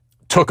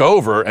took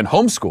over and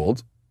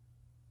homeschooled,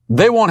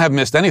 they won't have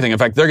missed anything. In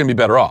fact, they're going to be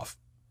better off.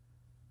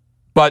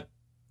 But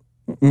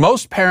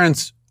most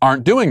parents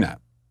aren't doing that.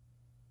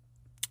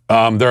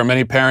 There are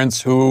many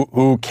parents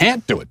who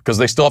can't do it because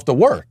they still have to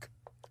work.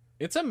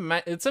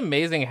 It's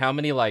amazing how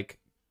many like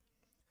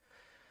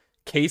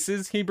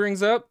cases he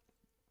brings up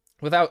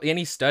without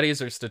any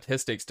studies or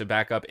statistics to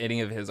back up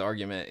any of his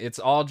argument. It's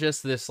all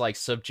just this like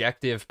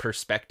subjective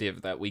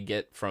perspective that we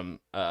get from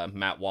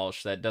Matt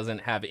Walsh that doesn't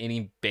have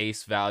any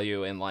base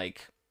value in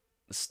like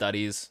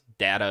studies,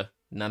 data,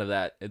 none of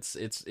that.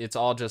 It's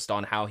all just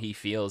on how he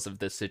feels of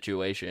this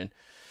situation.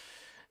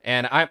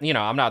 And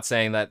I'm not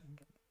saying that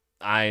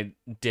I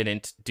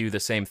didn't do the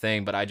same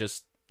thing, but I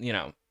just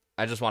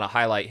want to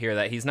highlight here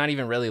that he's not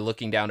even really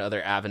looking down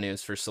other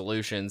avenues for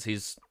solutions.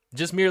 He's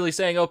just merely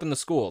saying open the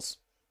schools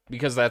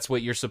because that's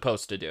what you're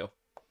supposed to do.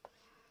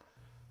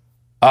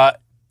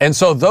 And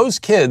so those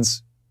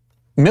kids,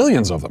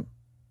 millions of them,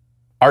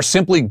 are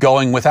simply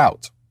going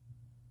without.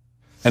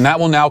 And that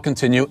will now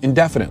continue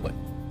indefinitely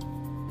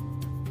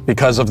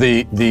because of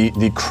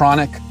the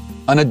chronic,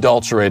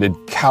 unadulterated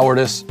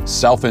cowardice,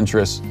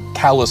 self-interest,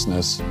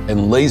 callousness,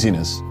 and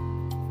laziness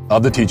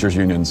of the teachers'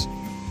 unions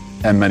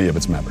and many of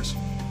its members.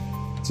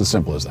 It's as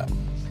simple as that.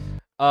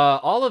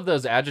 All of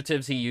those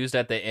adjectives he used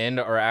at the end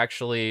are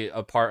actually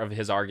a part of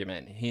his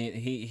argument.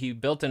 He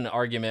built an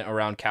argument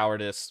around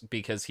cowardice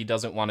because he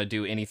doesn't want to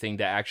do anything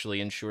to actually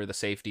ensure the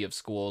safety of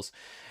schools,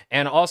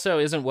 and also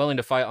isn't willing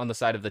to fight on the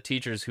side of the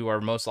teachers who are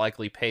most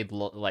likely paid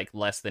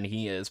less than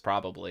he is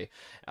probably.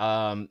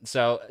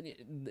 So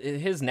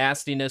his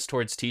nastiness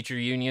towards teacher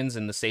unions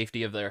and the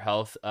safety of their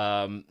health,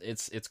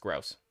 it's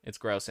gross. It's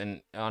gross,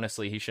 and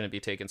honestly, he shouldn't be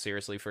taken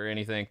seriously for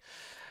anything.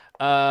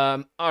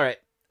 All right.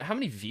 How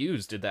many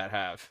views did that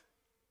have?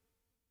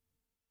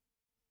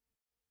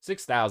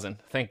 6,000.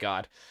 Thank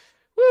God.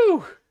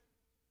 Woo!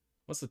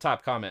 What's the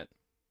top comment?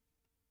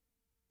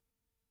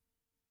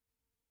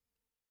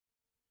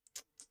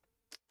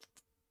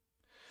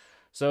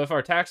 So if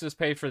our taxes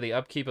pay for the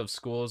upkeep of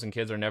schools and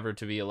kids are never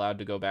to be allowed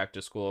to go back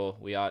to school,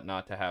 we ought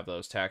not to have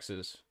those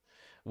taxes.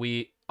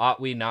 Ought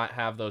we not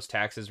have those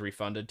taxes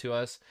refunded to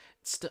us?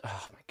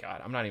 Oh my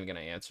God, I'm not even going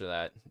to answer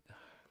that.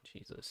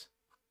 Jesus.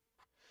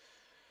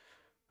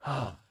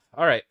 All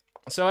right.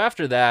 So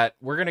after that,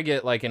 we're going to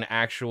get like an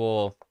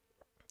actual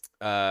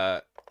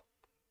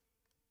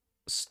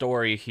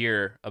story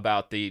here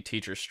about the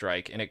teacher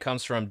strike. And it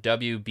comes from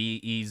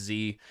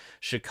WBEZ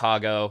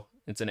Chicago.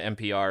 It's an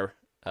NPR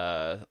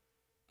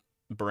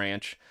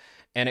branch.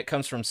 And it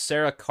comes from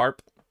Sarah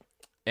Karp.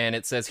 And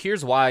it says,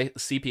 here's why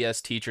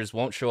CPS teachers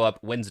won't show up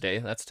Wednesday,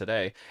 that's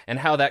today, and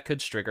how that could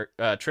trigger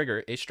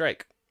a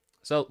strike.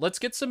 So let's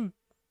get some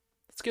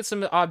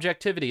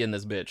objectivity in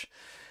this bitch.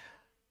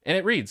 And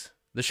it reads,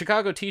 the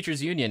Chicago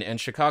Teachers Union and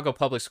Chicago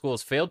Public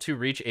Schools failed to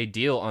reach a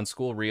deal on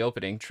school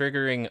reopening,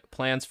 triggering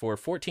plans for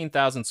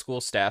 14,000 school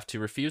staff to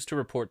refuse to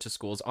report to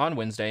schools on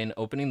Wednesday and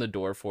opening the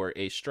door for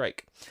a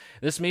strike.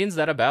 This means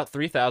that about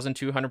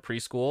 3,200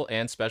 preschool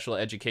and special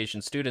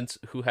education students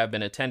who have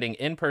been attending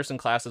in-person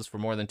classes for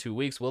more than 2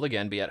 weeks will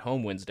again be at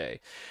home Wednesday.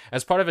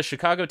 As part of a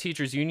Chicago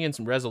Teachers Union's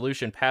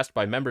resolution passed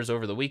by members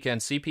over the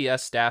weekend,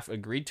 CPS staff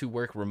agreed to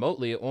work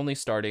remotely only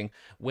starting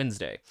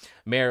Wednesday.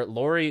 Mayor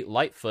Lori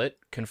Lightfoot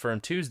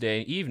confirmed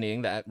Tuesday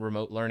evening that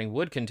remote learning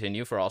would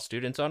continue for all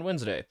students on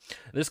Wednesday.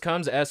 This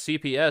comes as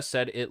CPS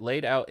said it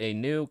laid out a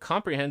new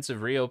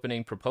comprehensive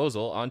reopening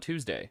proposal on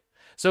Tuesday.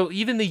 So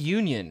even the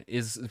union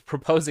is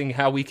proposing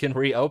how we can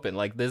reopen.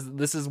 Like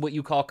this is what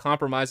you call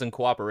compromise and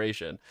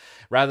cooperation,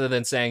 rather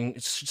than saying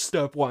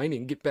stop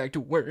whining, get back to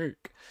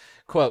work.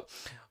 Quote,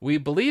 we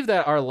believe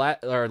that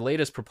our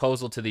latest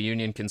proposal to the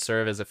union can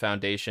serve as a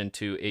foundation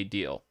to a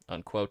deal,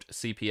 unquote,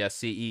 CPS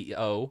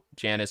CEO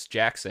Janice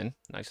Jackson,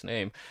 nice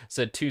name,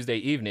 said Tuesday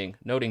evening,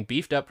 noting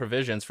beefed up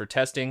provisions for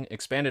testing,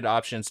 expanded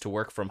options to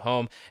work from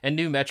home, and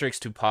new metrics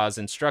to pause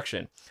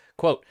instruction.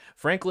 Quote,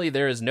 frankly,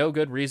 there is no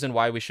good reason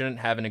why we shouldn't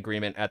have an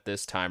agreement at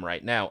this time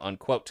right now,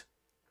 unquote.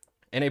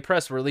 In a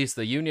press release,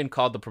 the union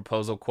called the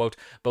proposal, quote,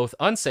 both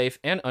unsafe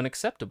and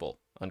unacceptable,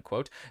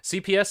 unquote.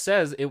 CPS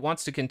says it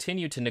wants to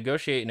continue to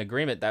negotiate an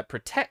agreement that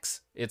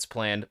protects its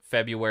planned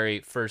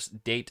February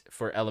 1st date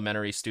for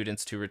elementary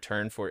students to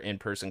return for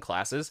in-person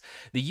classes.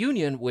 The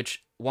union,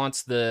 which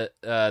wants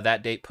that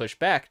date pushed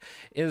back,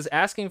 is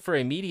asking for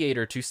a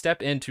mediator to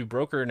step in to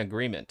broker an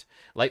agreement.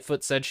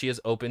 Lightfoot said she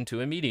is open to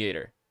a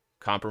mediator,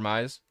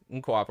 compromise,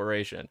 and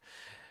cooperation.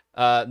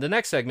 The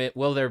next segment,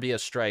 Will There Be a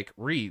Strike,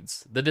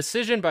 reads, the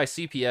decision by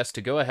CPS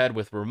to go ahead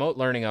with remote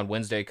learning on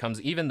Wednesday comes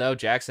even though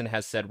Jackson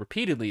has said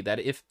repeatedly that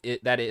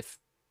if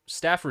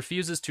staff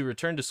refuses to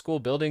return to school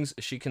buildings,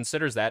 she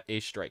considers that a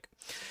strike.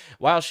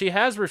 While she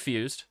has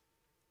refused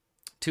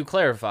To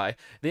clarify,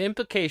 the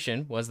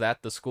implication was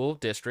that the school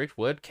district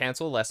would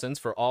cancel lessons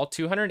for all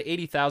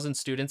 280,000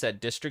 students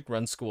at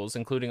district-run schools,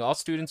 including all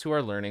students who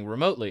are learning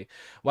remotely.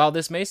 While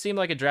this may seem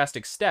like a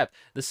drastic step,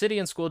 the city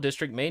and school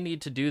district may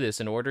need to do this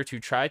in order to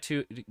try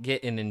to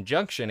get an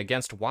injunction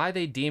against why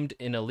they deemed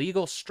an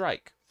illegal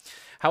strike.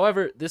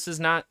 However, this is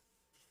not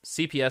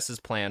CPS's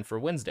plan for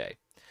Wednesday.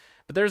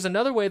 But there's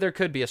another way there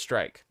could be a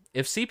strike.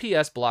 If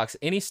CPS blocks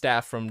any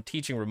staff from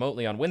teaching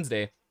remotely on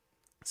Wednesday,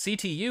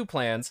 CTU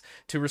plans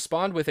to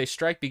respond with a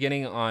strike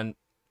beginning on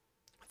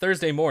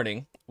Thursday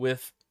morning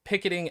with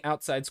picketing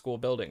outside school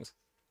buildings.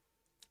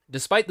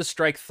 Despite the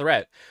strike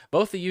threat,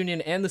 both the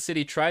union and the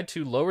city tried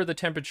to lower the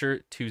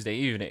temperature Tuesday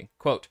evening.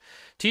 Quote,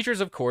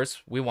 "Teachers, of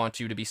course, we want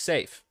you to be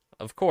safe.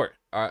 Of course,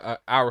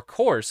 our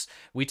course,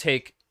 we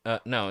take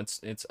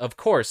it's of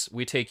course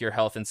we take your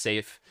health and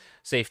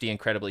safety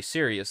incredibly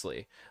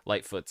seriously,"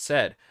 Lightfoot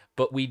said.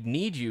 "But we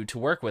need you to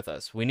work with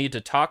us. We need to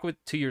talk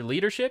to your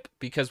leadership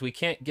because we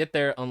can't get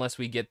there unless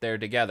we get there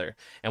together.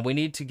 And we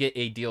need to get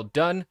a deal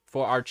done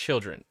for our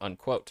children,"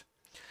 unquote.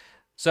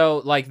 So,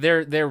 like,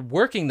 they're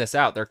working this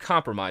out. They're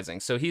compromising.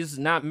 So he's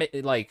not,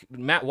 like,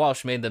 Matt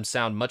Walsh made them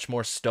sound much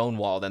more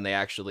Stonewall than they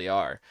actually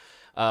are.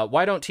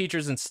 Why don't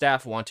teachers and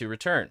staff want to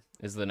return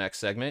is the next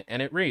segment,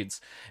 and it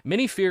reads,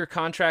 "Many fear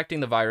contracting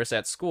the virus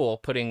at school,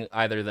 putting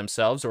either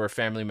themselves or a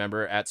family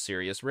member at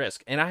serious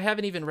risk." And I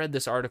haven't even read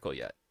this article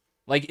yet.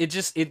 Like,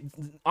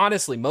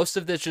 honestly, most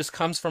of this just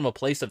comes from a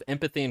place of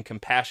empathy and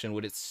compassion,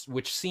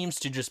 which seems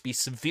to just be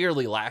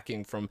severely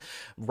lacking from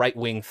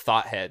right-wing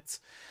thought heads.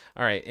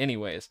 All right,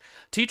 anyways.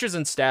 Teachers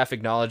and staff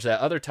acknowledge that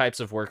other types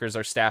of workers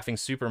are staffing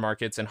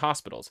supermarkets and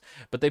hospitals,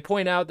 but they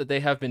point out that they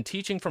have been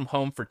teaching from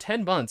home for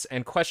 10 months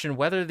and question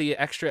whether the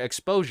extra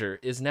exposure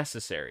is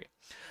necessary.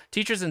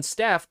 Teachers and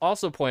staff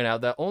also point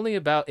out that only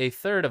about a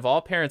third of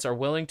all parents are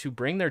willing to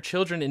bring their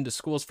children into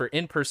schools for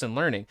in-person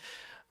learning.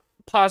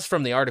 Pause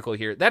from the article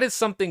here. That is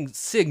something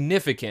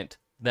significant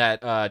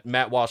that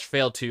Matt Walsh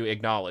failed to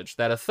acknowledge,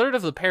 that a third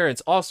of the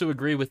parents also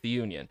agree with the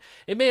union.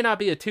 It may not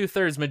be a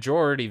 2/3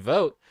 majority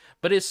vote,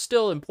 but it's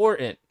still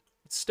important.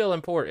 It's still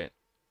important.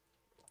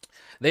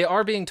 They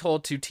are being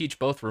told to teach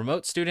both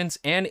remote students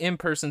and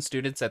in-person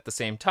students at the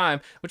same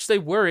time, which they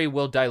worry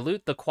will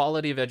dilute the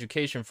quality of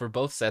education for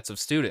both sets of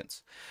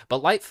students.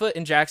 But Lightfoot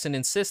and Jackson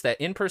insist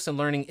that in-person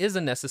learning is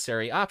a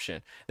necessary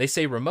option. They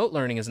say remote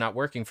learning is not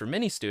working for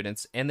many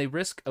students, and they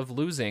risk of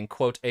losing,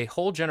 quote, "a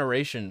whole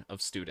generation of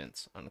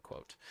students,"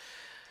 unquote.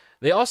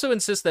 They also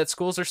insist that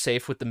schools are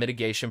safe with the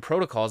mitigation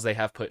protocols they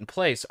have put in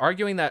place,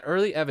 arguing that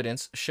early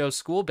evidence shows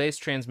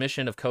school-based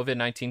transmission of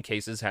COVID-19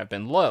 cases have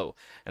been low,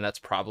 and that's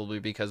probably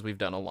because we've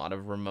done a lot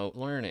of remote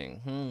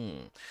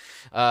learning.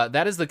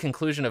 That is the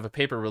conclusion of a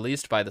paper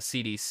released by the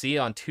CDC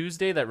on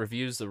Tuesday that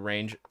reviews the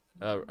range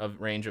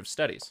of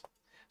studies.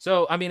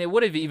 So, I mean, it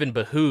would have even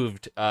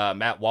behooved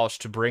Matt Walsh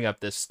to bring up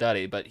this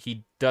study, but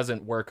he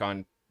doesn't work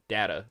on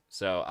data.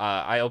 So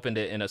I opened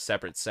it in a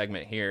separate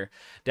segment here.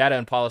 Data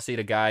and policy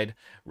to guide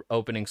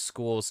opening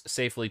schools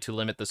safely to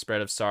limit the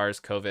spread of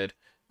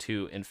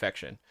SARS-CoV-2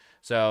 infection.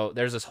 So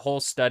there's this whole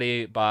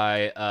study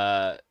by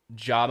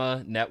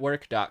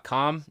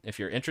JAMAnetwork.com. If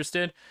you're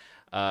interested,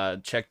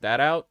 check that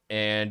out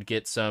and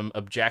get some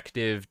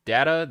objective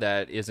data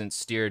that isn't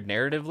steered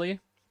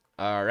narratively.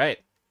 All right.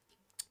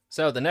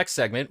 So the next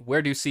segment,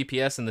 where do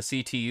CPS and the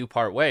CTU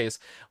part ways?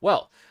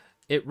 Well,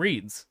 it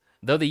reads,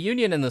 "Though the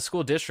union and the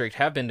school district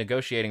have been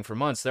negotiating for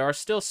months, there are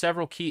still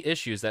several key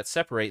issues that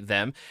separate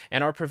them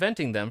and are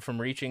preventing them from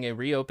reaching a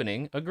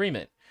reopening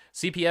agreement.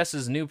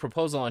 CPS's new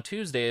proposal on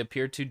Tuesday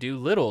appeared to do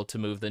little to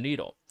move the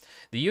needle.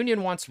 The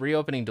union wants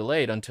reopening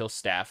delayed until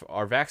staff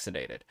are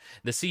vaccinated.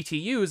 The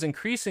CTU is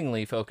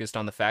increasingly focused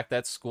on the fact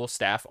that school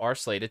staff are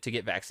slated to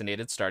get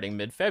vaccinated starting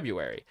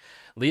mid-February.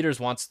 Leaders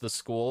want the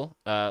school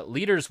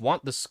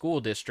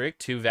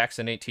district to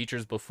vaccinate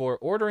teachers before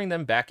ordering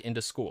them back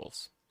into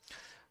schools."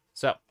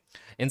 So,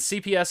 in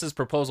CPS's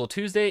proposal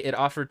Tuesday, it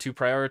offered to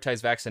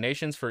prioritize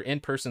vaccinations for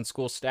in-person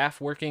school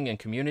staff working in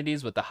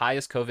communities with the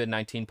highest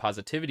COVID-19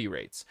 positivity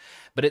rates.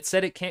 But it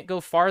said it can't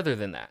go farther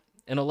than that.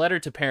 In a letter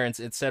to parents,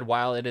 it said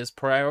while it is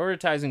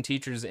prioritizing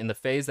teachers in the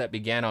phase that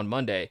began on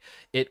Monday,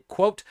 it,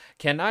 quote,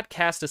 "cannot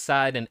cast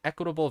aside an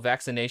equitable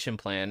vaccination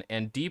plan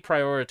and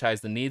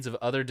deprioritize the needs of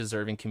other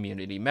deserving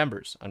community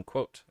members,"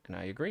 unquote. And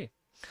I agree.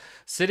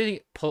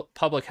 City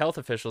public health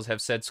officials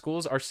have said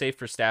schools are safe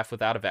for staff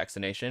without a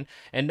vaccination,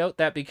 and note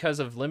that because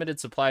of limited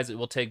supplies, it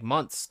will take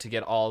months to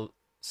get all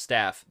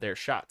staff their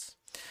shots.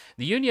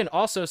 The union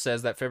also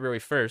says that February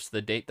 1st,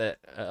 the date that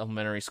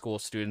elementary school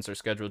students are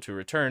scheduled to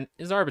return,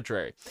 is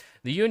arbitrary.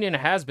 The union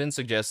has been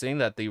suggesting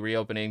that the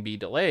reopening be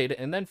delayed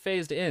and then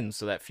phased in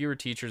so that fewer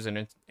teachers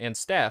and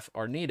staff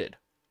are needed.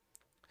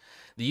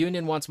 The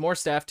union wants more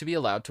staff to be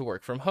allowed to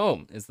work from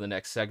home, is the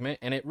next segment,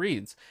 and it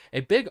reads, "A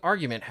big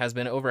argument has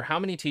been over how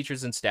many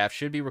teachers and staff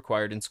should be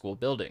required in school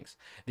buildings.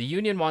 The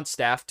union wants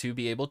staff to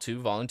be able to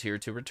volunteer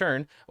to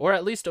return, or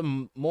at least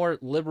a more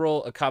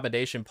liberal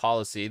accommodation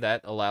policy that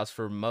allows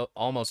for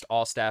almost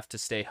all staff to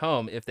stay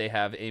home if they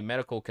have a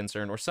medical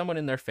concern or someone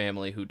in their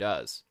family who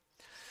does."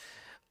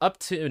 Up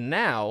to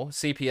now,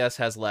 CPS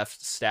has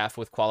left staff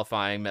with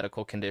qualifying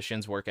medical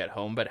conditions work at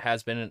home, but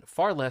has been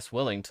far less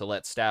willing to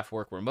let staff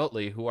work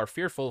remotely who are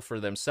fearful for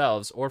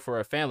themselves or for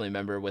a family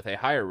member with a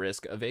higher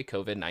risk of a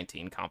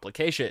COVID-19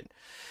 complication.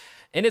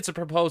 In its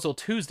proposal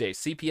Tuesday,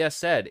 CPS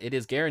said it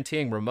is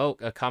guaranteeing remote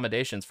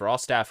accommodations for all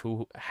staff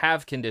who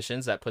have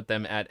conditions that put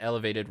them at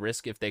elevated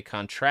risk if they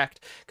contract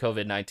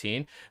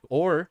COVID-19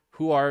 or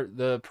who are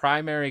the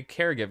primary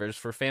caregivers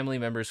for family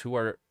members who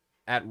are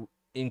at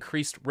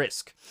increased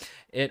risk.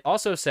 It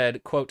also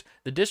said, quote,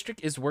 the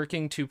district is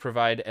working to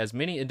provide as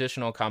many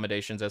additional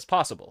accommodations as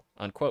possible,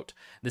 unquote.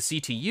 The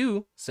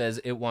CTU says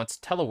it wants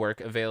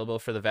telework available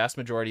for the vast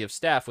majority of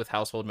staff with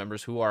household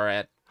members who are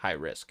at high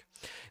risk.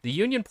 The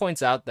union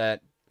points out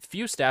that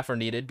few staff are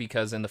needed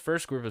because in the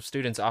first group of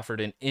students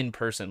offered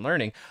in-person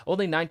learning,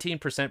 only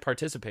 19%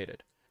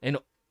 participated. And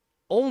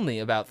only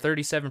about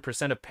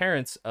 37% of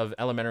parents of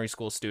elementary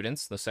school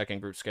students, the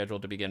second group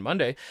scheduled to begin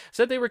Monday,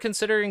 said they were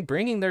considering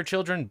bringing their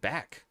children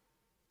back.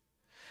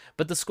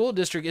 But the school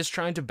district is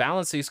trying to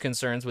balance these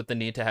concerns with the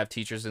need to have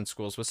teachers in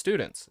schools with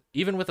students.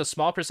 Even with a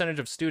small percentage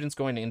of students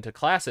going into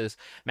classes,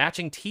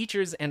 matching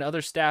teachers and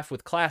other staff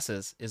with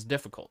classes is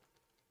difficult.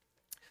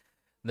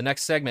 The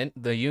next segment,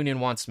 the union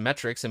wants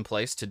metrics in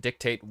place to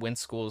dictate when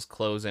schools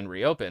close and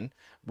reopen,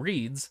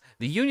 reads,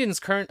 the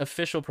union's current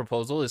official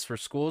proposal is for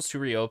schools to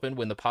reopen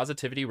when the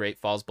positivity rate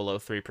falls below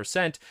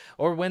 3%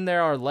 or when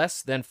there are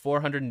less than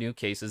 400 new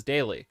cases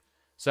daily.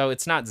 So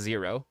it's not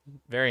zero.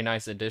 Very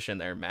nice addition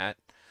there, Matt.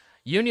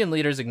 Union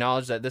leaders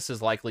acknowledge that this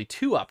is likely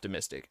too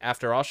optimistic.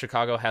 After all,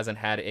 Chicago hasn't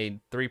had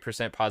a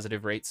 3%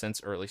 positive rate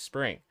since early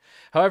spring.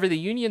 However, the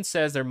union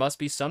says there must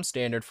be some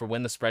standard for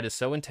when the spread is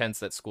so intense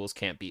that schools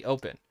can't be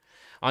open.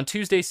 On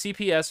Tuesday,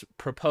 CPS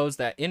proposed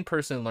that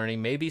in-person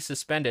learning may be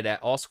suspended at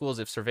all schools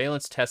if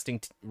surveillance testing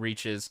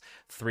reaches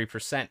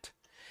 3%.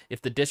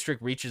 If the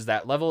district reaches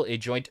that level, a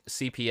joint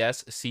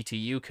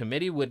CPS-CTU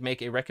committee would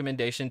make a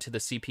recommendation to the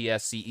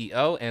CPS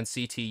CEO and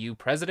CTU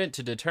president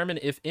to determine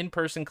if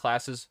in-person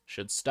classes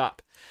should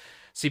stop.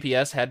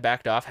 CPS had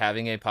backed off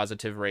having a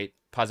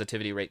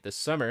positivity rate this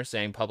summer,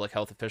 saying public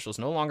health officials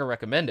no longer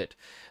recommend it.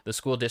 The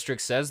school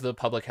district says the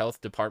public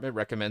health department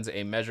recommends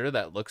a measure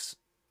that looks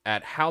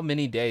at how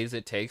many days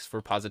it takes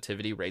for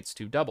positivity rates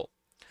to double.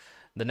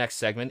 The next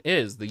segment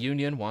is the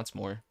union wants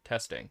more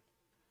testing.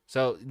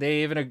 So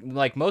they even,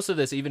 like, most of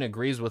this even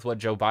agrees with what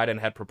Joe Biden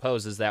had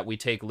proposed, is that we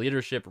take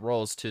leadership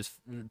roles to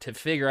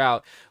figure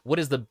out what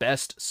is the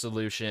best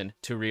solution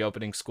to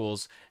reopening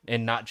schools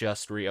and not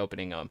just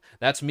reopening them.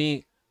 That's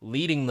me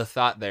leading the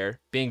thought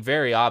there, being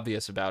very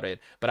obvious about it.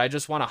 But I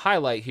just want to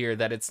highlight here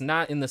that it's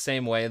not in the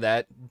same way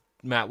that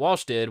Matt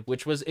Walsh did,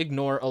 which was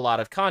ignore a lot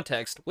of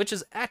context, which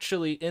is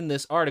actually in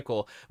this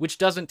article, which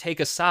doesn't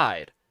take a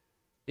side.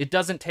 It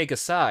doesn't take a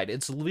side.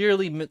 It's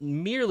merely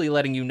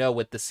letting you know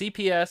what the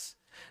CPS,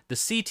 the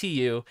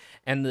CTU,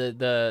 and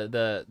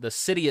the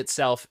city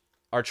itself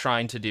are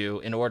trying to do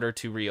in order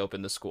to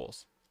reopen the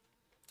schools.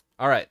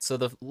 All right, so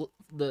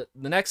the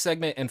next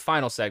segment and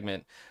final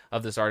segment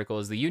of this article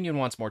is the union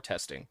wants more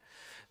testing.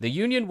 The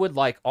union would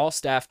like all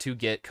staff to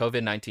get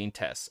COVID-19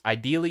 tests,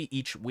 ideally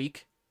each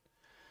week.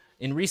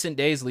 In recent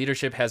days,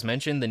 leadership has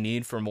mentioned the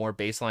need for more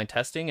baseline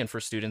testing and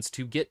for students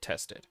to get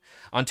tested.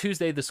 On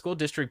Tuesday, the school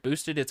district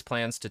boosted its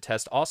plans to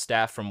test all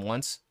staff from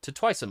once to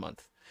twice a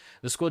month.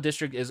 The school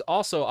district is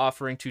also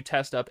offering to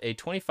test up a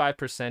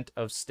 25%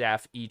 of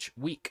staff each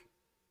week.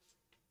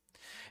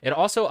 It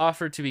also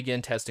offered to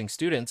begin testing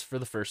students for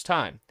the first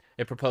time.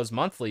 It proposed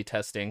monthly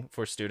testing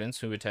for students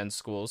who attend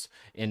schools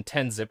in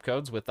 10 zip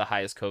codes with the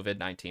highest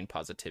COVID-19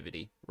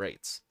 positivity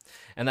rates.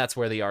 And that's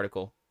where the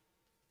article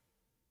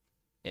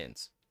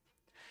ends.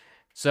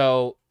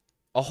 So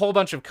a whole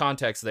bunch of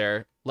context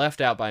there left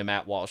out by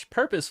Matt Walsh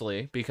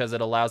purposely, because it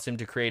allows him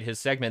to create his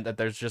segment that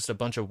there's just a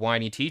bunch of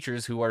whiny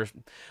teachers who are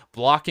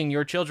blocking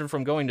your children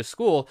from going to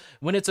school,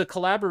 when it's a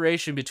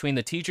collaboration between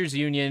the teachers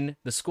union,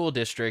 the school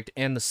district,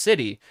 and the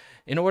city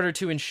in order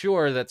to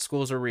ensure that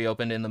schools are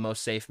reopened in the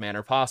most safe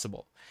manner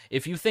possible.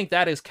 If you think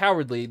that is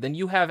cowardly, then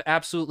you have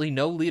absolutely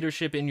no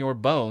leadership in your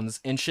bones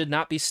and should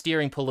not be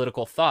steering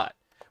political thought,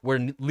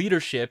 where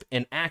leadership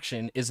and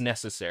action is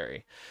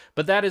necessary.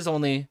 But that is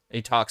only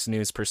a Talks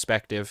News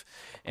perspective,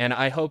 and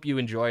I hope you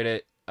enjoyed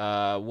it.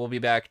 We'll be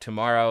back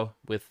tomorrow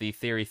with the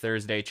Theory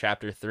Thursday,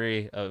 Chapter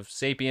 3 of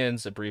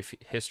Sapiens, A Brief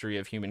History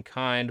of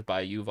Humankind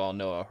by Yuval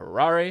Noah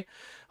Harari.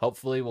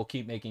 Hopefully we'll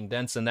keep making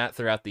dents in that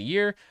throughout the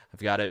year.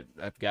 I've got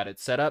it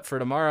set up for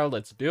tomorrow.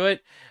 Let's do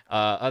it.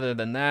 Other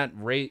than that,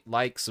 rate,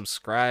 like,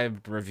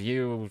 subscribe,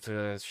 review,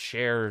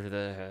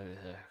 share,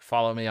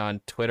 follow me on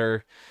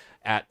Twitter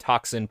at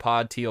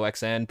ToxinPod,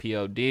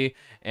 ToxnPod,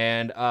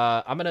 and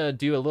I'm gonna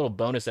do a little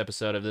bonus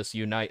episode of this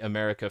Unite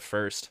America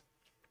First.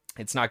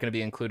 It's not going to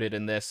be included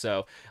in this,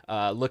 so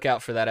look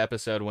out for that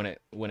episode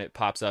when it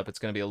pops up. It's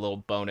going to be a little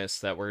bonus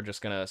that we're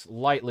just going to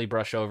lightly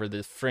brush over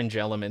the fringe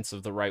elements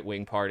of the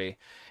right-wing party.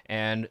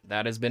 And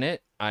that has been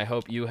it. I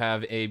hope you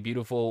have a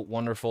beautiful,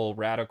 wonderful,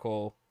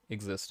 radical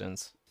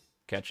existence.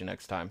 Catch you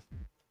next time.